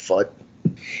 something's afoot.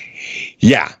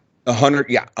 Yeah.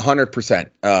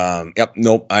 100%. Yep.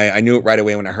 Nope. I knew it right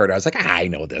away when I heard it. I was like, I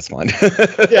know this one.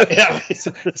 Yeah.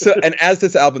 So, and as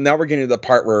this album, now we're getting to the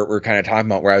part where we're kind of talking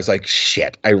about where I was like,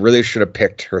 shit, I really should have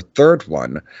picked her third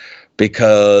one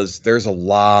because there's a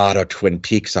lot of Twin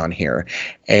Peaks on here,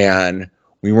 and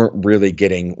we weren't really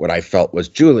getting what I felt was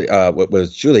Julie. What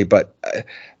was Julie? But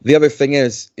the other thing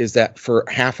is that for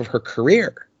half of her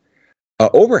career,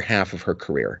 over half of her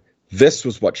career, this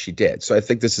was what she did. So I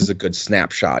think this is a good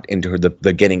snapshot into the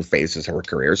beginning phases of her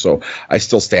career. So I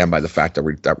still stand by the fact that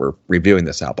we're reviewing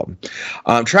this album.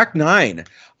 Track 9.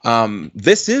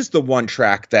 This is the one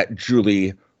track that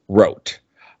Julie wrote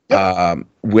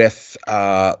with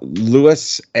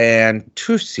Lewis and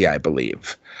Tusi, I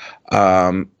believe.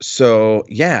 So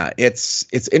yeah,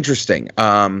 it's interesting.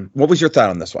 What was your thought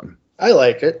on this one? I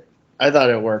like it. I thought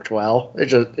it worked well.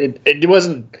 It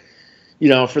wasn't,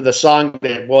 for the song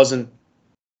that wasn't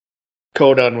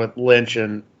co-done with Lynch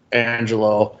and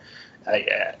Angelo.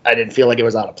 I didn't feel like it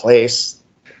was out of place.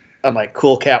 I'm like,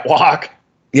 Cool Cat Walk.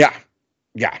 Yeah.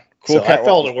 Cool so Cat I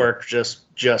felt Walk. It worked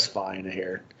just fine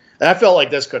here. And I felt like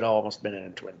this could have almost been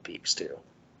in Twin Peaks too.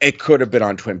 It could have been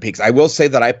on Twin Peaks. I will say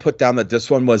that I put down that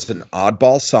this one was an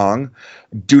oddball song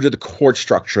due to the chord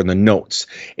structure and the notes.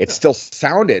 It still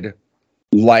sounded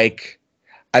like,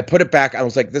 I put it back. I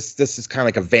was like, this is kind of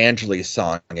like a Vangelis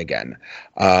song again,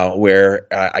 where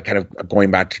I kind of going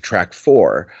back to track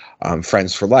 4,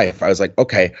 Friends for Life. I was like,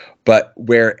 okay, but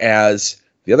whereas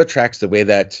the other tracks, the way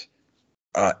that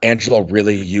Angelo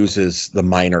really uses the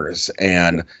minors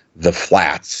and the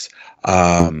flats,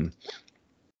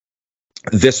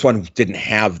 this one didn't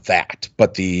have that,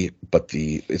 but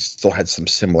it still had some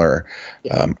similar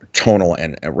tonal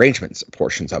and arrangements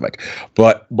portions of it.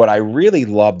 But what I really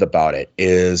loved about it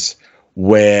is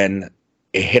when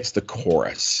it hits the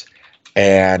chorus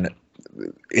and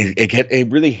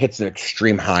it really hits an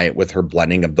extreme high with her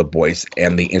blending of the voice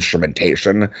and the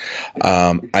instrumentation.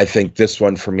 I think this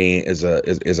one for me is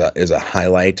a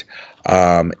highlight.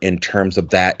 In terms of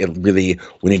that, it really,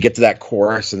 when you get to that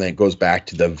chorus and then it goes back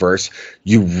to the verse,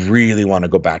 you really want to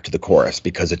go back to the chorus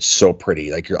because it's so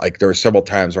pretty. Like there were several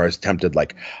times where I was tempted,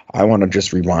 like, I want to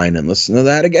just rewind and listen to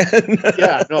that again.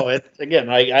 Yeah, no,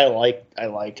 I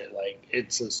liked it. Like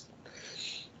it's just,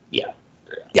 yeah.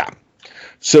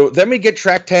 So then we get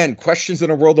track 10, Questions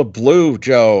in a World of Blue,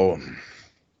 Joe.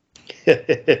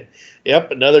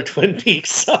 Yep, another Twin Peaks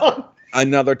song.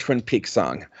 Another Twin Peaks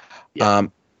song. Yeah.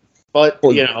 But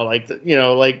but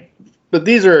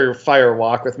these are Fire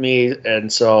Walk with Me,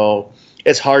 and so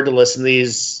it's hard to listen to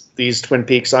these Twin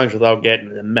Peaks songs without getting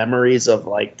the memories of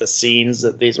like the scenes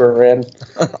that these were in.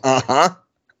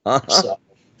 So,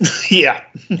 yeah.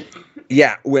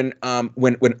 Yeah, when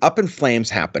Up in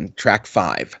Flames happened, track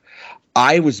 5,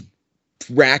 I was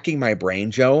racking my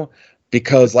brain, Joe,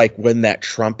 because like when that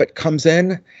trumpet comes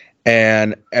in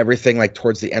and everything, like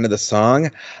towards the end of the song,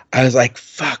 I was like,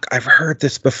 fuck, I've heard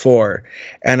this before.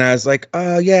 And I was like,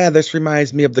 oh yeah, this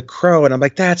reminds me of The Crow. And I'm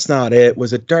like, that's not it.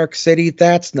 Was it Dark City?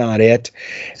 That's not it.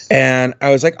 And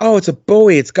I was like, oh, it's a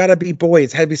Bowie. It's gotta be Bowie.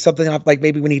 It's had to be something off like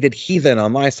maybe when he did Heathen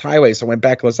on Last Highway. So I went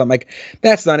back and listened. I'm like,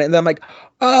 that's not it. And then I'm like,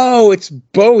 oh, it's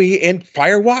Bowie in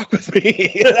Fire Walk with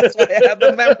Me. That's why I have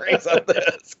the memories of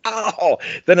this. Oh,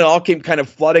 then it all came kind of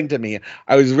flooding to me.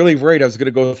 I was really worried I was going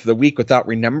to go through the week without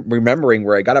remembering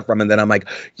where I got it from. And then I'm like,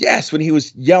 yes, when he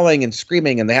was yelling and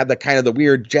screaming and they had the kind of the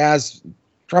weird jazz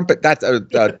trumpet. That's what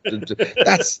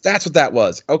that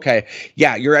was. Okay.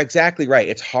 Yeah, you're exactly right.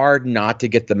 It's hard not to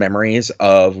get the memories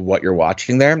of what you're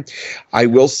watching there. I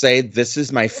will say this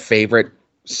is my favorite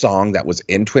song that was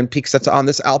in Twin Peaks that's on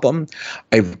this album.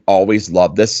 I've always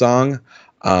loved this song.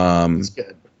 It's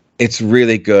good. It's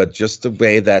really good. Just the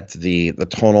way that the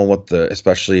tonal with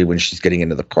especially when she's getting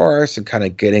into the chorus and kind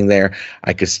of getting there,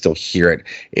 I could still hear it.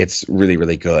 It's really,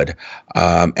 really good.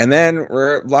 And then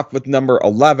we're left with number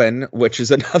 11, which is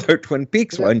another Twin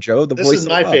Peaks one, Joe. This is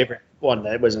my favorite one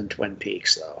that was in Twin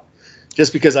Peaks, though.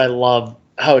 Just because I love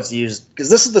how it's used.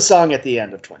 Because this is the song at the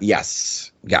end of Twin Peaks.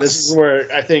 Yes. This is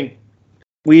where I think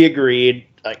we agreed.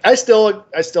 Like, I still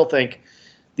think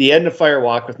the end of Fire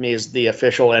Walk with Me is the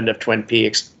official end of Twin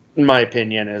Peaks. In my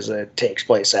opinion, as it takes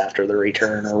place after the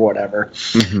return or whatever.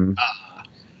 Mm-hmm.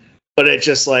 But it's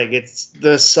just like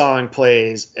this song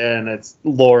plays and it's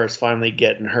Laura's finally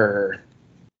getting her.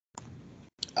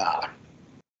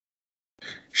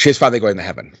 She's finally going to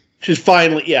heaven. She's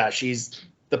finally,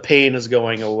 the pain is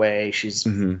going away. She's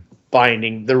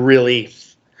finding the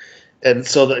relief. And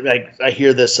so I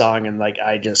hear this song and like,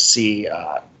 I just see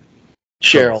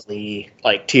Cheryl Lee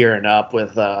like tearing up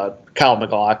with Kyle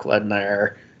MacLachlan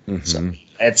there. Mm-hmm.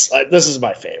 So this is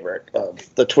my favorite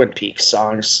of the Twin Peaks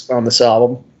songs on this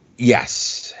album.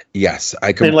 Yes.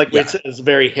 I could. And like it's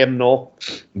very hymnal.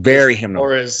 Very hymnal.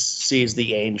 Or as sees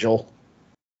the angel.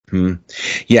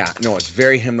 Yeah, no, it's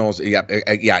very hymnals. Yeah.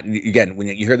 Again, when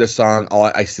you hear this song,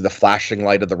 I see the flashing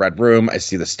light of the red room. I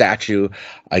see the statue.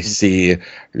 I see,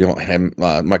 him,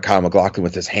 Kyle MacLachlan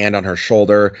with his hand on her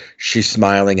shoulder. She's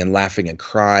smiling and laughing and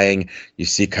crying. You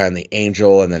see kind of the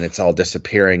angel, and then it's all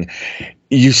disappearing.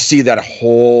 You see that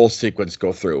whole sequence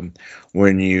go through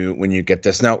when you get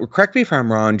this. Now, correct me if I'm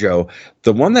wrong, Joe.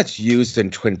 The one that's used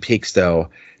in Twin Peaks, though,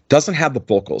 doesn't have the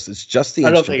vocals. It's just the.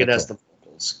 I don't think it has the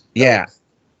vocals. Yeah.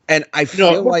 And I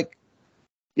feel like,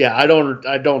 yeah, I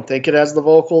don't think it has the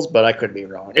vocals, but I could be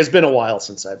wrong. It's been a while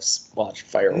since I've watched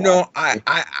Firewalk. No,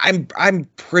 I'm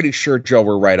pretty sure, Joe,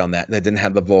 we're right on that. That didn't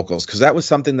have the vocals, because that was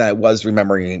something that I was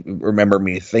remember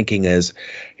me thinking is,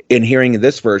 in hearing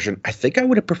this version, I think I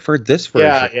would have preferred this version.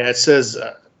 Yeah, it says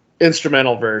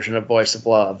instrumental version of Voice of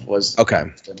Love was okay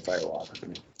in Firewalk.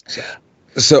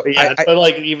 So yeah, but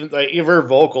like even her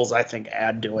vocals, I think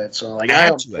add to it. So like I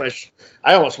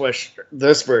almost wish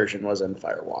this version was in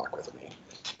Firewalk with me,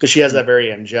 because she has that very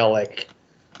angelic,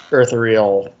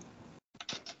 ethereal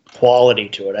quality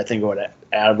to it. I think it would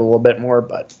add a little bit more,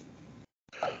 but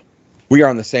we are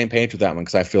on the same page with that one,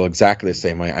 because I feel exactly the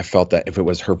same way. I felt that if it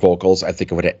was her vocals, I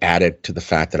think it would have added to the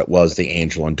fact that it was the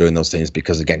angel and doing those things,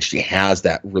 because again, she has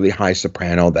that really high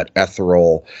soprano, that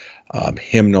ethereal,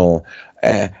 hymnal.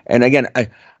 And again, I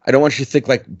don't want you to think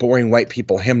like boring white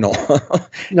people hymnal.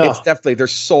 No. It's definitely,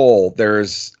 there's soul,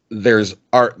 there's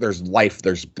art, there's life,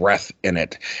 there's breath in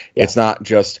it. Yeah. It's not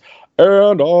just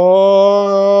it's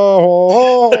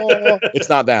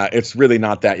not that. It's really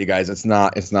not that, you guys. It's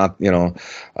not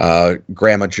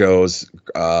Grandma Joe's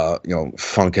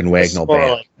funk and wagnall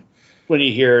band. Like when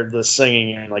you hear the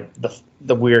singing and like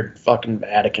the weird fucking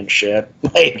Vatican shit,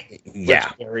 like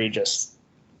yeah, very just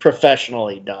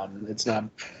professionally done. It's not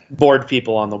bored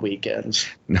people on the weekends.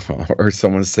 No, or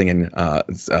someone singing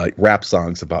rap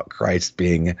songs about Christ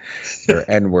being their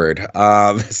N-word.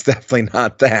 It's definitely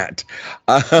not that.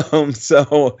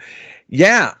 So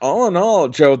yeah, all in all,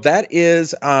 Joe, that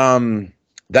is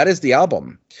the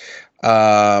album.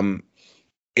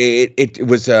 It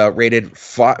was rated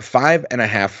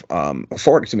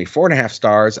 4.5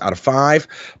 stars out of 5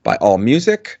 by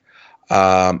AllMusic.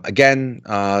 Again,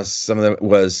 some of it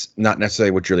was not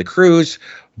necessarily with Julee Cruise,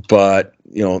 but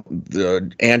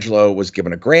the Angelo was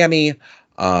given a Grammy.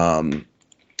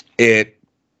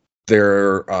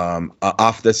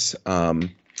 Off this,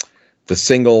 the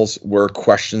singles were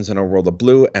 "Questions in a World of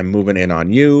Blue" and "Moving In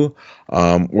on You."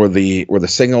 Were the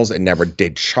singles. It never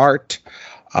did chart.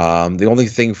 The only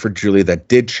thing for Julie that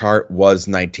did chart was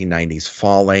 1990's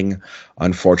 "Falling,"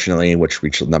 unfortunately, which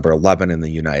reached number 11 in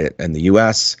the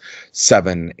US,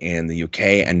 7 in the UK,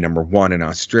 and number 1 in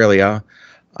Australia.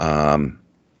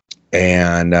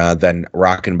 And then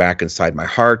 "Rockin' Back Inside My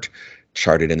Heart"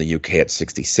 charted in the UK at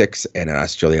 66 and in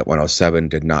Australia at 107.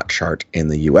 Did not chart in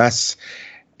the US.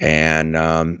 And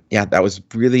that was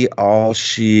really all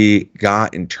she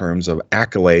got in terms of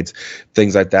accolades,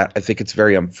 things like that. I think it's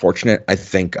very unfortunate. I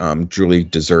think Julie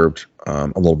deserved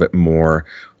a little bit more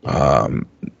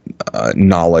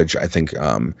knowledge. I think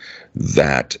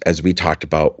that, as we talked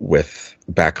about with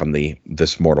back on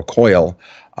this Mortal Coil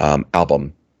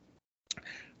album,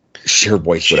 her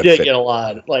voice she would have did get a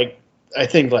lot. Like, I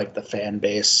think like the fan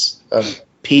base of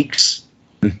Peaks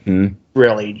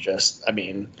really just, I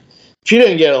mean, she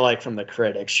didn't get it like from the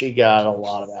critics. She got a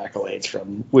lot of accolades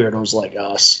from weirdos like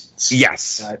us.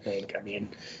 Yes. I think. I mean,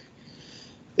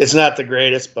 it's not the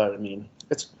greatest, but I mean,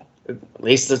 at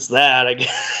least it's that. I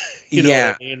guess. You know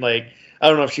what I mean? Like, I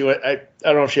don't know if she went. I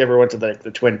don't know if she ever went to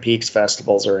the Twin Peaks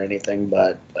festivals or anything,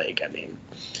 but like, I mean,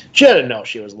 she had to know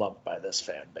she was loved by this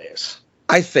fan base.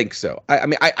 I think so. I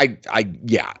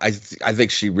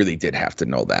think she really did have to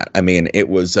know that. I mean, it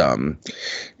was,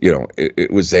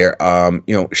 it was there.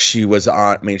 She was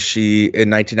on. I mean, in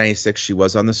 1996, she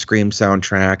was on the Scream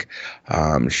soundtrack.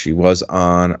 She was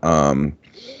on.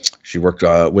 She worked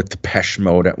with Depeche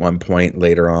Mode at one point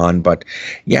later on, but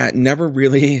never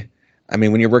really. I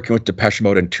mean, when you're working with Depeche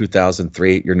Mode in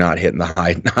 2003, you're not hitting the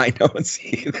high notes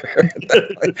either.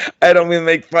 I don't mean to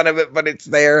make fun of it, but it's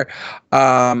there.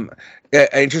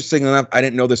 Interesting enough, I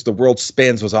didn't know this. The World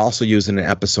Spins was also used in an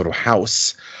episode of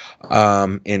House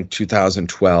in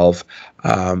 2012.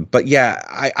 But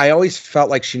I always felt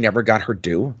like she never got her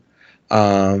due.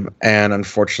 And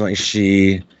unfortunately,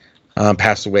 she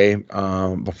passed away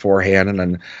beforehand. And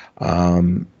then,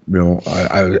 I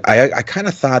kind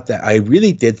of thought that, I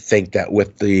really did think that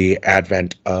with the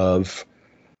advent of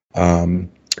Twin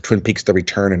Peaks: The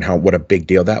Return and what a big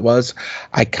deal that was,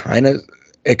 I kind of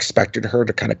expected her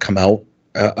to kind of come out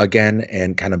again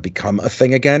and kind of become a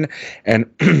thing again. And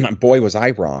boy, was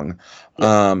I wrong.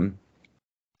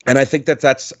 And I think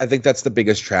that's the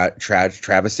biggest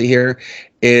travesty here,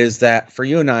 is that for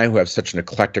you and I, who have such an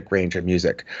eclectic range of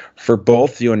music, for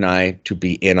both you and I to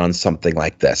be in on something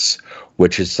like this,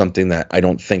 which is something that I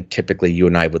don't think typically you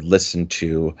and I would listen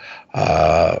to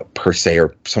per se,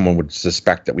 or someone would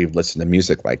suspect that we've listened to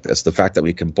music like this. The fact that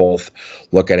we can both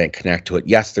look at it and connect to it.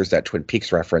 Yes, there's that Twin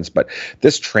Peaks reference, but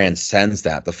this transcends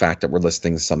that. The fact that we're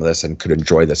listening to some of this and could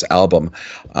enjoy this album.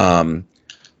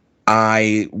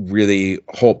 I really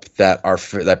hope that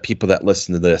that people that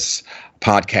listen to this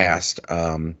podcast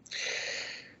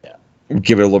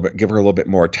give her a little bit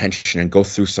more attention and go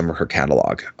through some of her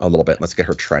catalog a little bit. Let's get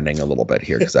her trending a little bit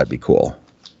here, because that'd be cool.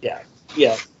 Yeah,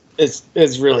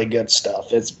 it's really good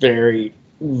stuff. It's very,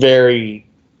 very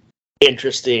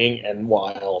interesting and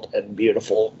wild and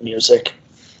beautiful music.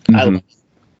 Mm-hmm. I love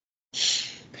it.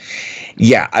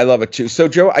 Yeah, I love it too. So,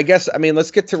 Joe,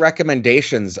 let's get to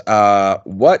recommendations.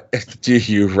 What do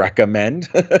you recommend?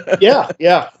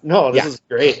 Yeah. No, this is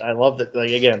great. I love that.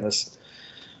 Like, again,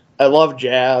 I love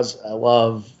jazz. I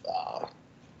love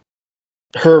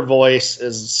her voice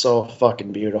is so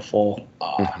fucking beautiful.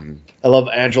 I love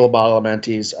Angelo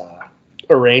Badalamenti's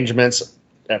arrangements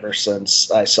ever since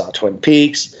I saw Twin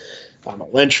Peaks. I'm a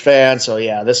Lynch fan, so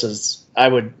yeah, this is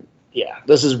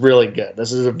really good.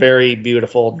 This is a very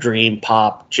beautiful dream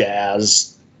pop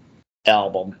jazz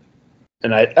album.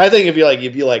 And I think if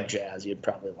you like jazz, you'd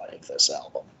probably like this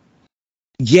album.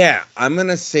 Yeah, I'm going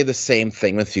to say the same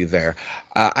thing with you there.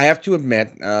 I have to admit,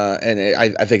 and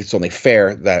I think it's only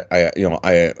fair that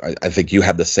I think you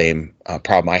have the same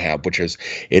problem I have, which is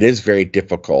it is very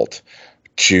difficult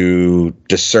to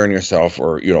discern yourself,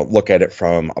 or look at it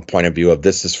from a point of view of,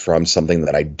 this is from something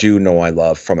that I do know I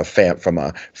love, from a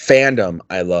fandom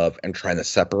I love, and trying to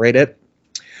separate it.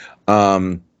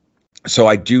 So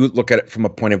I do look at it from a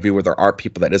point of view where there are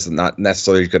people that isn't not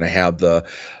necessarily going to have the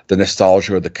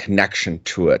nostalgia or the connection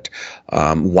to it,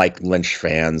 like Lynch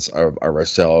fans or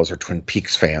ourselves, or Twin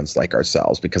Peaks fans like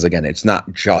ourselves, because again, it's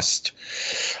not just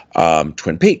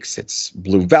Twin Peaks, it's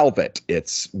Blue Velvet,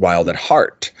 it's Wild at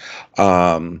Heart.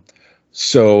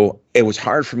 So it was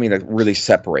hard for me to really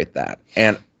separate that.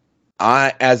 And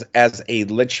I, as a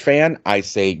Lynch fan, I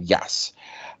say yes.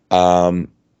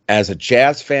 As a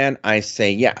jazz fan, I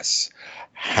say yes.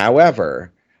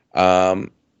 However, I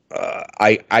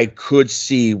could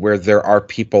see where there are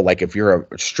people, like if you're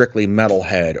a strictly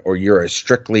metalhead or you're a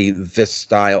strictly this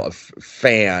style of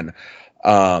fan,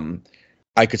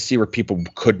 I could see where people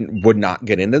would not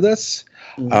get into this.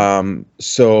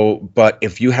 But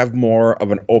if you have more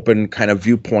of an open kind of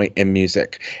viewpoint in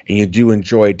music and you do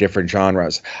enjoy different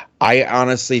genres, I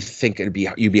honestly think you'd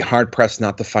be hard pressed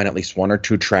not to find at least one or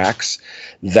two tracks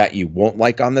that you won't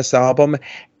like on this album.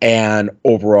 And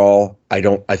overall, I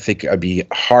think I'd be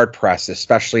hard pressed,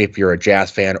 especially if you're a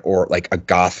jazz fan or like a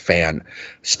goth fan,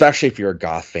 especially if you're a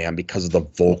goth fan, because of the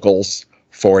vocals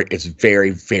for it. It's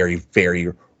very, very,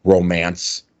 very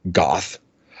romance goth.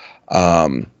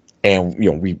 And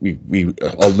we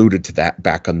alluded to that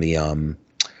back on the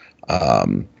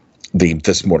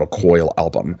This Mortal Coil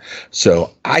album.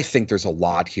 So I think there's a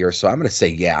lot here. So I'm going to say,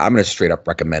 yeah, I'm going to straight up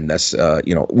recommend this,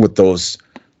 with those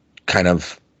kind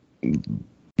of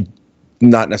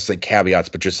not necessarily caveats,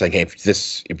 but just saying, hey,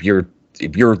 if you're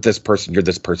this person, you're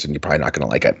probably not going to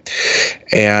like it.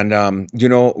 And,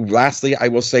 lastly, I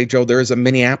will say, Joe, there is a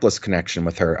Minneapolis connection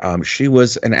with her. She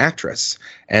was an actress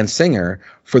and singer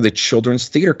for the Children's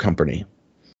Theater Company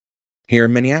here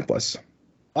in Minneapolis.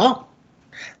 Wow.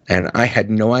 And I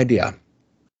had no idea,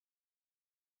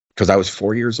 because I was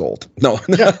 4 years old. No.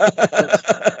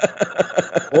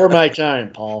 Before my time,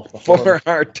 Paul. Before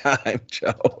our time,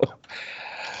 Joe.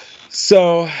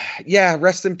 So, yeah,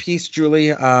 rest in peace,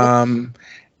 Julie. And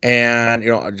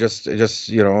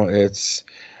it's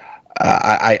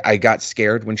I got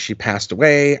scared when she passed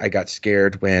away. I got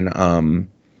scared when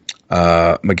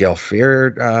Miguel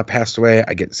Ferrer passed away.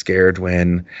 I get scared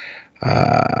when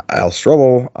Al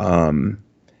Strobel.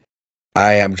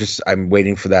 I'm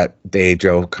waiting for that day,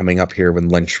 Joe, coming up here when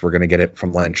Lynch. We're gonna get it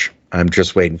from Lynch. I'm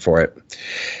just waiting for it.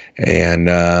 And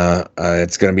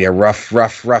it's going to be a rough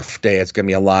day. It's going to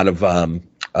be a lot of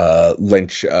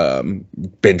Lynch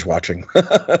binge watching.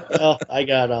 Well, I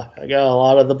got a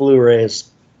lot of the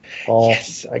Blu-rays. Paul.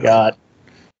 Yes. I got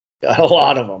a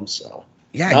lot of them. So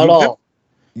yeah, not all.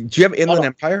 Do you have Inland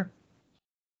Empire?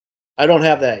 I don't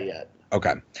have that yet.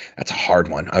 Okay, that's a hard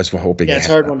one. I was hoping. Yeah, it's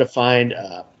a hard one to find.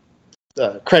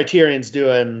 Criterion's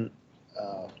doing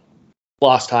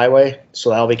Lost Highway,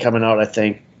 so that'll be coming out, I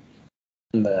think,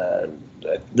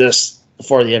 this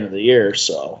before the end of the year.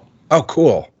 So Oh,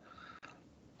 cool.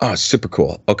 Oh, super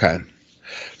cool. Okay.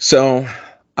 So,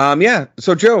 yeah.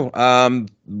 So, Joe,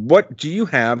 what do you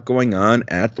have going on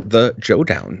at the Joe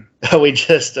Down? We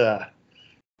just,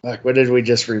 what did we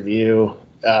just review?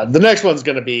 The next one's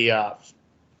going to be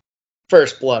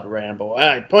First Blood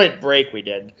Rambo. Point Break we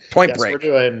did. Point Break. We're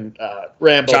doing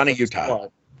Rambo. Johnny First Utah.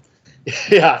 Blood.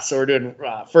 Yeah, so we're doing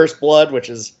First Blood, which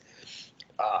is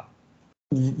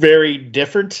very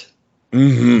different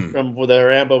from the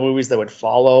Rambo movies that would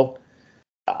follow.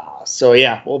 So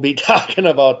yeah, we'll be talking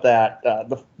about that.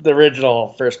 The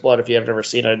original First Blood, if you have never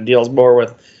seen it, deals more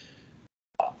with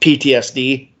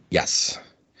PTSD. Yes.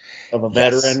 Of a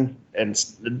veteran, and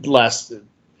less,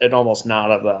 and almost not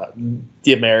of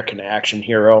the American action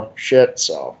hero shit.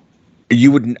 So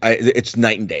you wouldn't. It's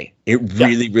night and day. It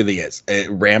really, really is.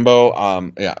 Rambo,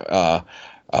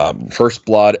 First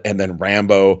Blood, and then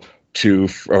Rambo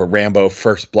Rambo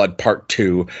First Blood Part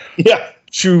 2. Yeah.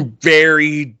 Two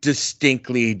very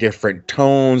distinctly different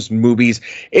tones, movies.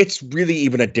 It's really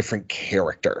even a different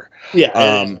character. Yeah,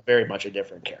 it's very much a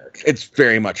different character. It's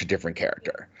very much a different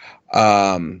character.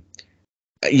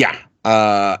 Yeah.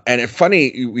 And it's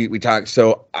funny, we talked,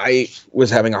 so I was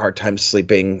having a hard time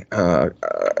sleeping over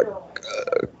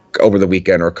the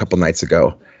weekend or a couple nights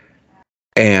ago.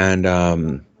 And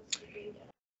I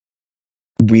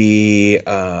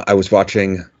was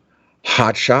watching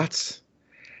Hot Shots.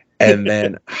 And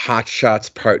then Hot Shots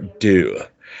Part 2.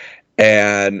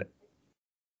 And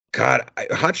God,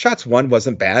 Hot Shots 1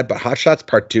 wasn't bad, but Hot Shots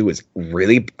Part 2 is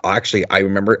really, actually, I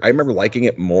remember liking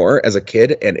it more as a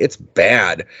kid, and it's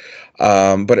bad.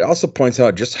 But it also points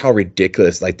out just how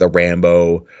ridiculous like the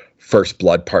Rambo First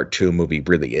Blood Part 2 movie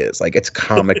really is. Like, it's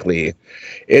comically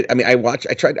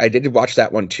I did watch that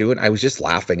one too, and I was just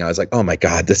laughing. I was like, oh my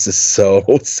God, this is so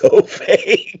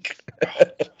fake.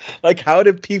 Like, how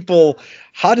did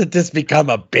this become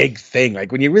a big thing?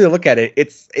 Like, when you really look at it,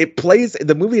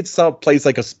 the movie itself plays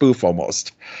like a spoof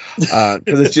almost.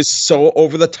 Because it's just so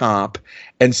over the top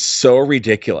and so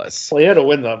ridiculous. Well, you had to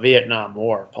win the Vietnam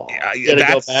War, Paul. You had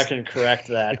to go back and correct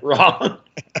that wrong.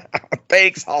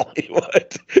 Thanks,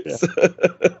 Hollywood. Yeah.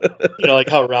 Like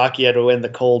how Rocky had to win the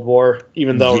Cold War,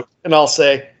 even though, and I'll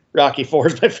say Rocky IV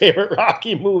is my favorite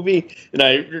Rocky movie, and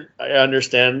I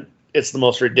understand it's the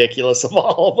most ridiculous of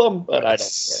all of them, but I don't care.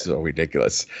 So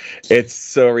ridiculous. It's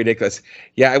so ridiculous.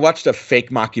 Yeah, I watched a fake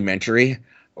mockumentary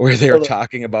where they were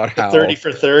talking about how 30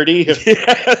 for 30.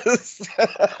 Yes.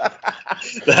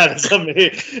 That is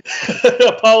amazing.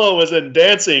 Apollo was in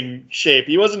dancing shape.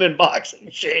 He wasn't in boxing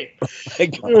shape.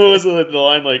 What was the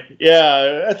line like?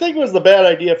 Yeah, I think it was the bad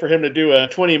idea for him to do a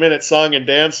 20-minute song and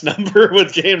dance number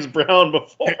with James Brown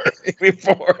before.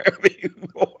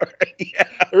 Yeah.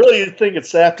 I really think it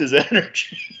sapped his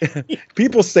energy.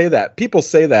 People say that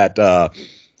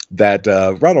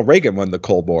Ronald Reagan won the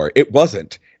Cold War. It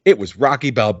wasn't. It was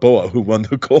Rocky Balboa who won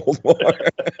the Cold War.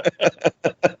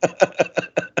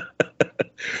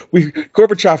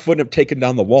 Gorbachev wouldn't have taken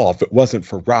down the wall if it wasn't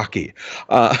for Rocky.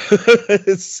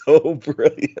 It's so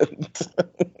brilliant.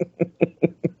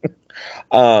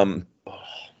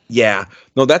 Yeah,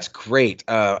 no, that's great.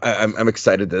 I'm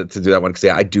excited to do that one because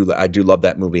I do love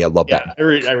that movie. I love that. I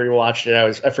rewatched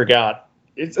it. I forgot.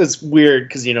 It's weird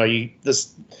because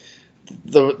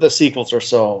the sequels are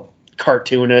so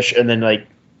cartoonish, and then like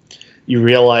you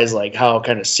realize like how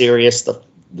kind of serious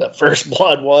the First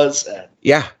Blood was.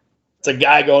 Yeah. It's a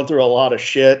guy going through a lot of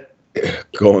shit.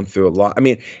 Going through a lot. I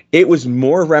mean, it was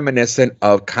more reminiscent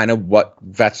of kind of what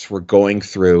vets were going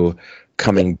through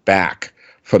coming back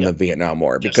from the Vietnam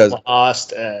War. Because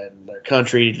lost and their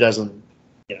country doesn't,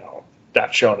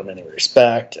 not showing them any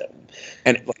respect.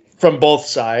 And from both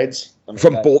sides. I mean,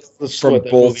 from both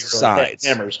sides.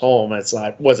 Hammers home.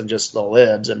 Wasn't just the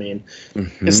libs. I mean,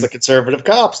 it's the conservative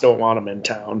cops don't want them in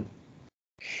town.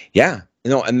 Yeah.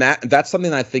 And that's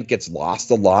something that I think gets lost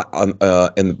a lot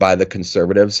by the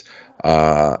conservatives,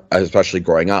 especially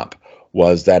growing up,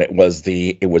 was that it was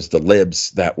the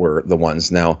libs that were the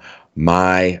ones. Now,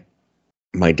 my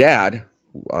dad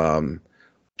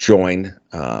joined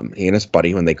he and his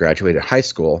buddy when they graduated high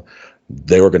school.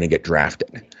 They were going to get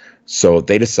drafted. So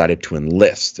they decided to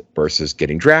enlist versus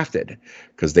getting drafted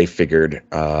because they figured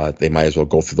they might as well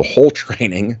go through the whole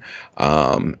training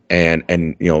and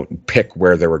pick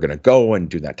where they were going to go and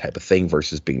do that type of thing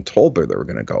versus being told where they were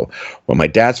going to go. Well, my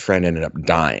dad's friend ended up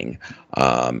dying,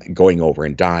 going over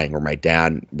and dying, or my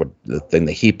dad, the thing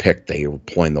that he picked, they were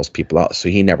pulling those people out. So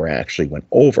he never actually went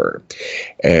over.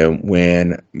 And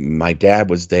when my dad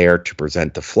was there to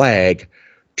present the flag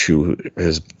to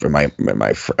his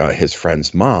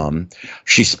friend's mom,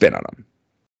 she spit on him,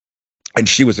 and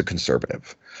she was a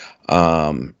conservative.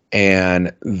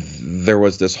 And there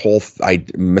was this whole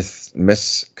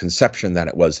misconception that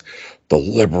it was the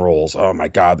liberals. Oh my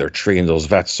God, they're treating those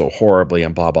vets so horribly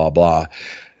and blah, blah, blah.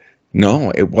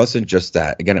 No, it wasn't just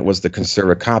that. Again, it was the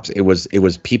conservative cops. It was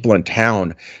people in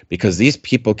town, because these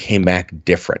people came back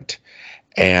different,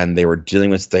 and they were dealing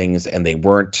with things, and they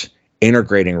weren't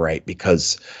integrating right,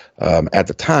 because at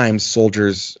the time,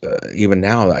 soldiers, even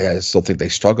now, I still think they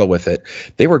struggle with it.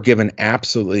 They were given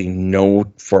absolutely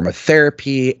no form of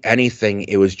therapy, anything.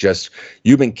 It was just,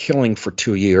 you've been killing for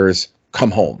 2 years,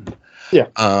 come home. Yeah.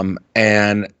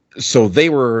 And so they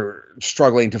were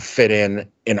struggling to fit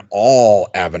in all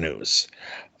avenues.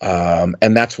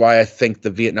 And that's why I think the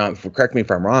Vietnam, correct me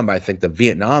if I'm wrong, but I think the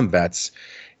Vietnam vets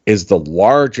is the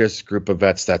largest group of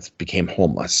vets that became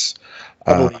homeless.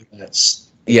 I believe that's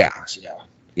yeah.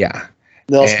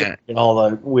 They'll stick in all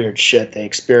the weird shit they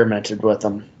experimented with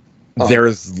them.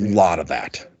 There's a lot of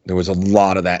that. There was a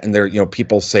lot of that, and there,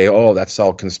 people say, "Oh, that's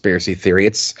all conspiracy theory."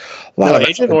 It's a lot of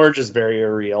Agent Orange is very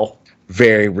real.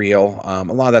 Very real. A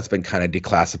lot of that's been kind of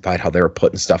declassified, how they were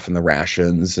putting stuff in the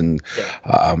rations and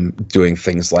doing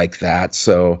things like that.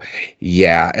 So,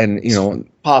 yeah, and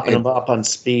popping them up on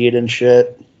speed and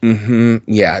shit.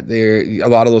 Yeah, a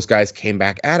lot of those guys came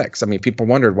back addicts. I mean, people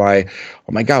wondered why.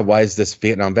 Oh my God, why is this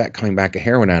Vietnam vet coming back a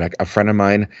heroin addict? A friend of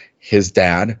mine, his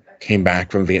dad came back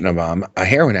from Vietnam a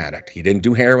heroin addict. He didn't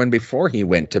do heroin before he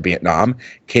went to Vietnam,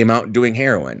 came out doing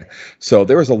heroin. So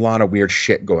there was a lot of weird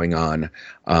shit going on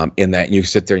in that. And you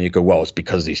sit there and you go, well, it's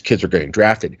because these kids are getting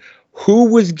drafted. Who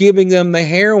was giving them the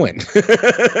heroin?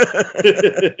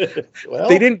 Well,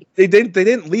 they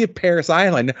didn't leave Paris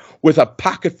Island with a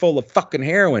pocket full of fucking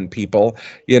heroin, people,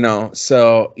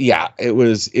 So yeah, it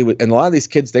was, and a lot of these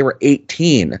kids, they were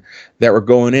 18 that were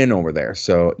going in over there.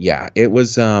 So yeah, it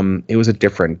was a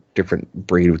different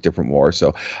breed with different war.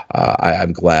 So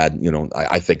I'm glad,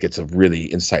 I think it's a really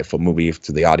insightful movie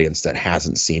to the audience that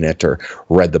hasn't seen it or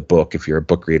read the book. If you're a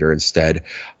book reader instead,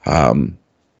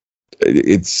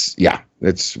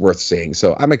 it's worth seeing.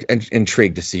 So I'm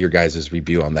intrigued to see your guys'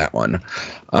 review on that one.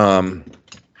 All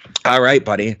right,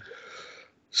 buddy.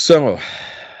 So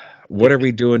what are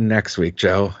we doing next week,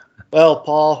 Joe? Well,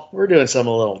 Paul, we're doing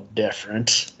something a little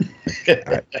different.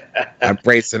 Right. I'm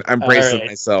bracing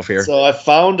myself here. So I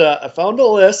found a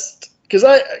list, because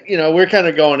we're kind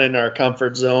of going in our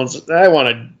comfort zones. And I want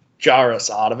to jar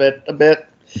us out of it a bit.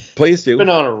 Please do. Been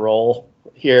on a roll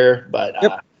here, but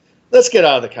yep. Let's get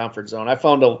out of the comfort zone. I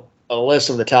found a list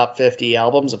of the top 50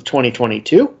 albums of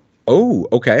 2022. Oh,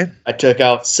 okay. I took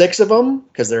out 6 of them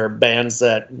because there are bands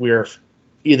that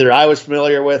either I was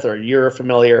familiar with or you're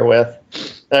familiar with,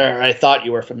 or I thought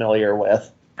you were familiar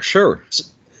with. Sure.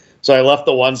 So I left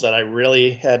the ones that I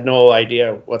really had no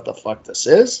idea what the fuck this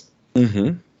is.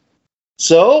 Mm-hmm.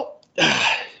 So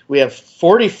we have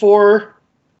 44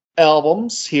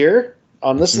 albums here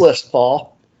on this list, Paul.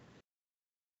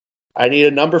 I need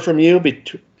a number from you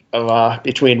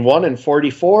between 1 and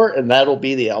 44, and that'll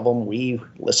be the album we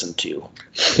listen to.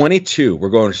 22. We're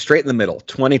going straight in the middle.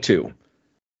 22.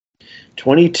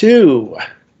 22.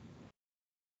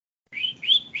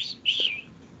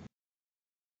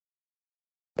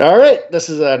 All right. This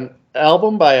is an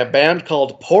album by a band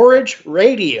called Porridge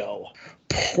Radio.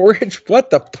 Porridge? What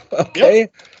the? Okay.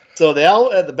 Yep. So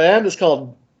the band is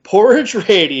called Porridge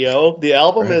Radio. The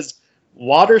album is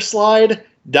Waterslide,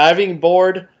 Diving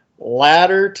Board,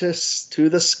 Ladder to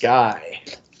the Sky.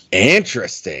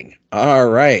 Interesting. All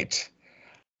right.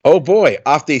 Oh boy,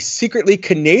 off the secretly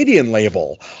Canadian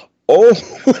label. Oh,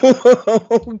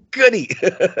 goody.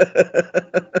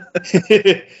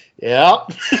 Yeah.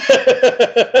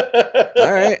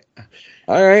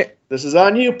 All right. This is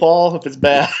on you, Paul, if it's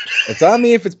bad. It's on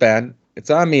me if it's bad.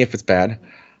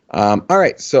 All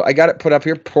right, so I got it put up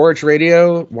here. Porridge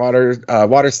Radio,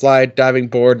 water slide, diving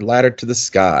board, ladder to the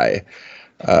sky.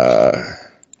 All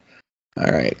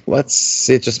right, let's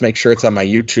see. Just make sure it's on my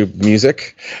YouTube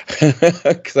music,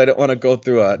 because I don't want to go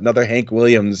through another Hank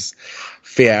Williams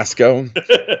fiasco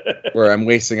where I'm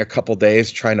wasting a couple days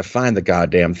trying to find the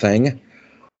goddamn thing.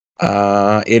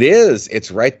 It is. It's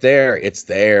right there. It's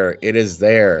there. It is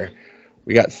there.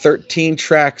 We got 13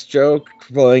 tracks, Joe,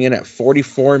 flowing in at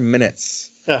 44 minutes.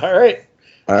 All right.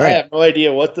 I have no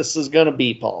idea what this is going to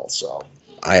be, Paul. So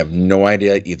I have no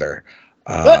idea either.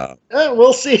 But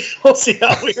we'll see. We'll see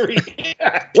how we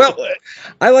react. Well,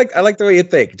 I like the way you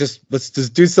think. Let's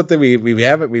do something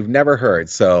we've never heard.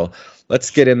 So let's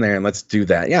get in there and let's do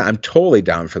that. Yeah, I'm totally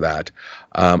down for that.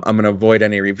 I'm going to avoid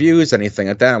any reviews, anything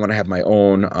like that. I want to have my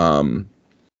own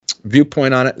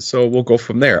viewpoint on it. So we'll go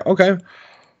from there. Okay.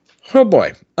 Oh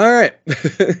boy. All right.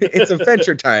 It's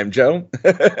adventure time, Joe.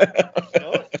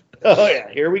 Oh yeah.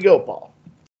 Here we go, Paul.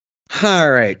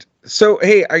 All right. So,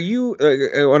 hey, are you?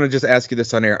 I want to just ask you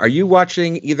this on air. Are you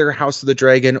watching either House of the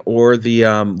Dragon or the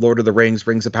Lord of the Rings: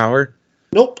 Rings of Power?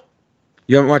 Nope.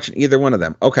 You haven't watched either one of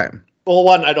them. Okay. Well,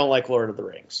 one, I don't like Lord of the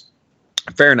Rings.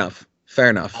 Fair enough.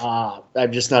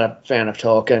 I'm just not a fan of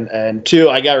Tolkien. And two,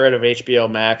 I got rid of HBO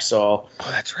Max, so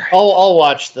that's right. I'll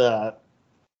watch the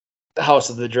House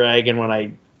of the Dragon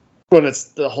when it's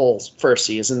the whole first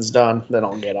season's done. Then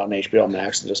I'll get on HBO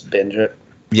Max and just binge it.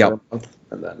 Yep.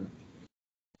 And then.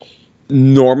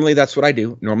 Normally, that's what I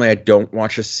do. Normally, I don't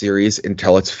watch a series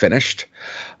until it's finished.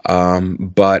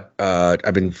 But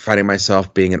I've been finding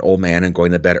myself being an old man and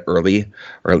going to bed early,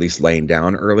 or at least laying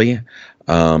down early.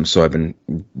 So I've been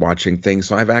watching things.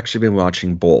 So I've actually been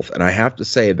watching both. And I have to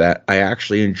say that I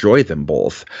actually enjoy them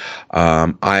both.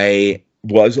 I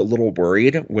was a little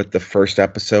worried with the first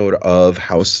episode of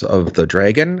House of the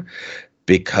Dragon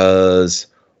because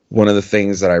one of the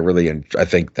things that I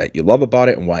think that you love about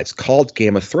it and why it's called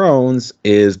Game of Thrones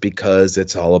is because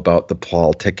it's all about the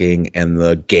politicking and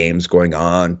the games going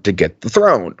on to get the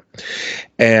throne.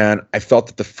 And I felt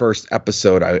that the first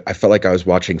episode, I felt like I was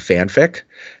watching fanfic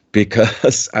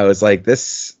because I was like,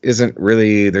 this isn't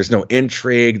really, there's no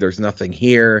intrigue, there's nothing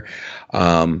here.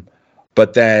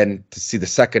 But then to see the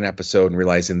second episode and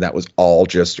realizing that was all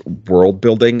just world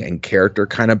building and character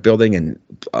kind of building and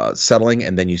settling,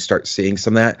 and then you start seeing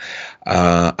some of that,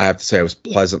 I have to say I was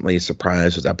pleasantly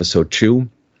surprised with episode 2.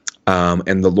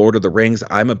 And the Lord of the Rings,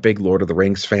 I'm a big Lord of the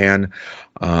Rings fan.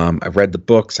 I've read the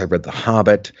books, I've read The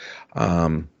Hobbit.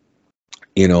 I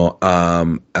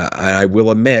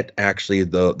will admit, actually,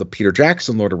 the Peter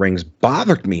Jackson Lord of the Rings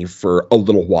bothered me for a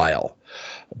little while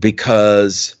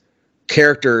because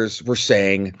characters were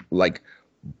saying, like,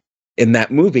 in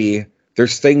that movie,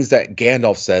 there's things that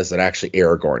Gandalf says that actually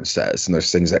Aragorn says, and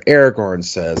there's things that Aragorn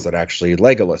says that actually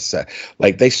Legolas said.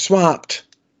 Like, they swapped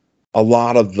a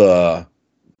lot of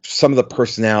some of the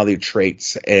personality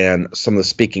traits and some of the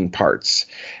speaking parts.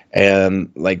 And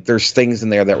like, there's things in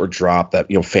there that were dropped that,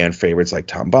 fan favorites like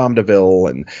Tom Bombadil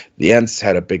and the Ents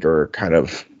had a bigger kind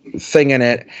of thing in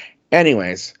it.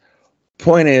 Anyways,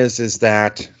 point is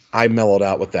that I mellowed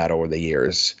out with that over the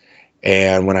years.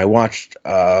 And when I watched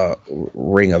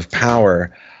Ring of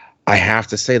Power, I have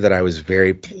to say that I was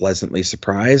very pleasantly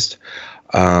surprised.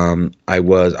 We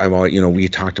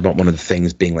talked about one of the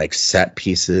things being like set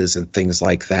pieces and things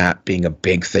like that being a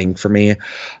big thing for me.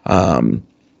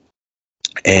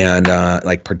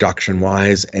 Like production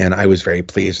wise, and I was very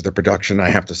pleased with the production. I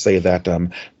have to say that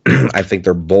I think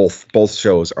they're both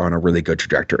shows are on a really good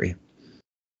trajectory.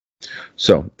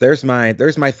 So there's my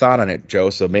thought on it, Joe.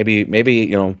 So maybe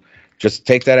just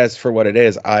take that as for what it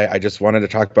is. I just wanted to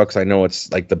talk about because I know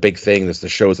it's like the big thing. There's the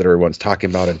shows that everyone's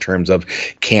talking about in terms of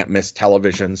can't miss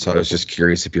television. So I was just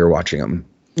curious if you're watching them.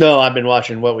 No, I've been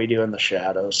watching What We Do in the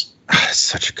Shadows.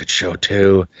 Such a good show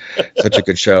too. Such a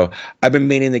good show. I've been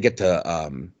meaning to get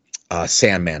to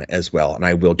Sandman as well, and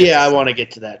I will. I want to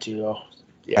get to that too, though.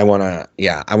 Yeah. I want to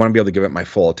be able to give it my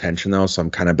full attention though. So I'm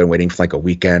kind of been waiting for like a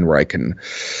weekend where I can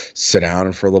sit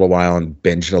down for a little while and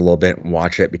binge it a little bit and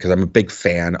watch it because I'm a big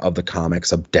fan of the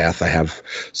comics of Death. I have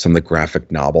some of the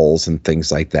graphic novels and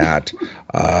things like that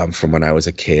from when I was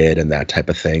a kid and that type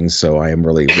of thing. So I am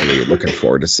really, really looking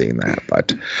forward to seeing that.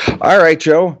 But all right,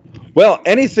 Joe. Well,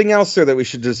 anything else there that we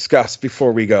should discuss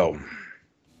before we go?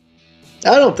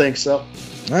 I don't think so.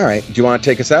 All right. Do you want to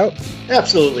take us out?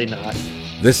 Absolutely not.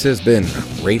 This has been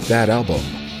Rate That Album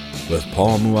with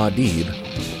Paul Muad'Dib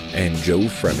and Joe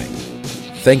Fremming.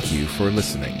 Thank you for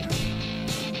listening.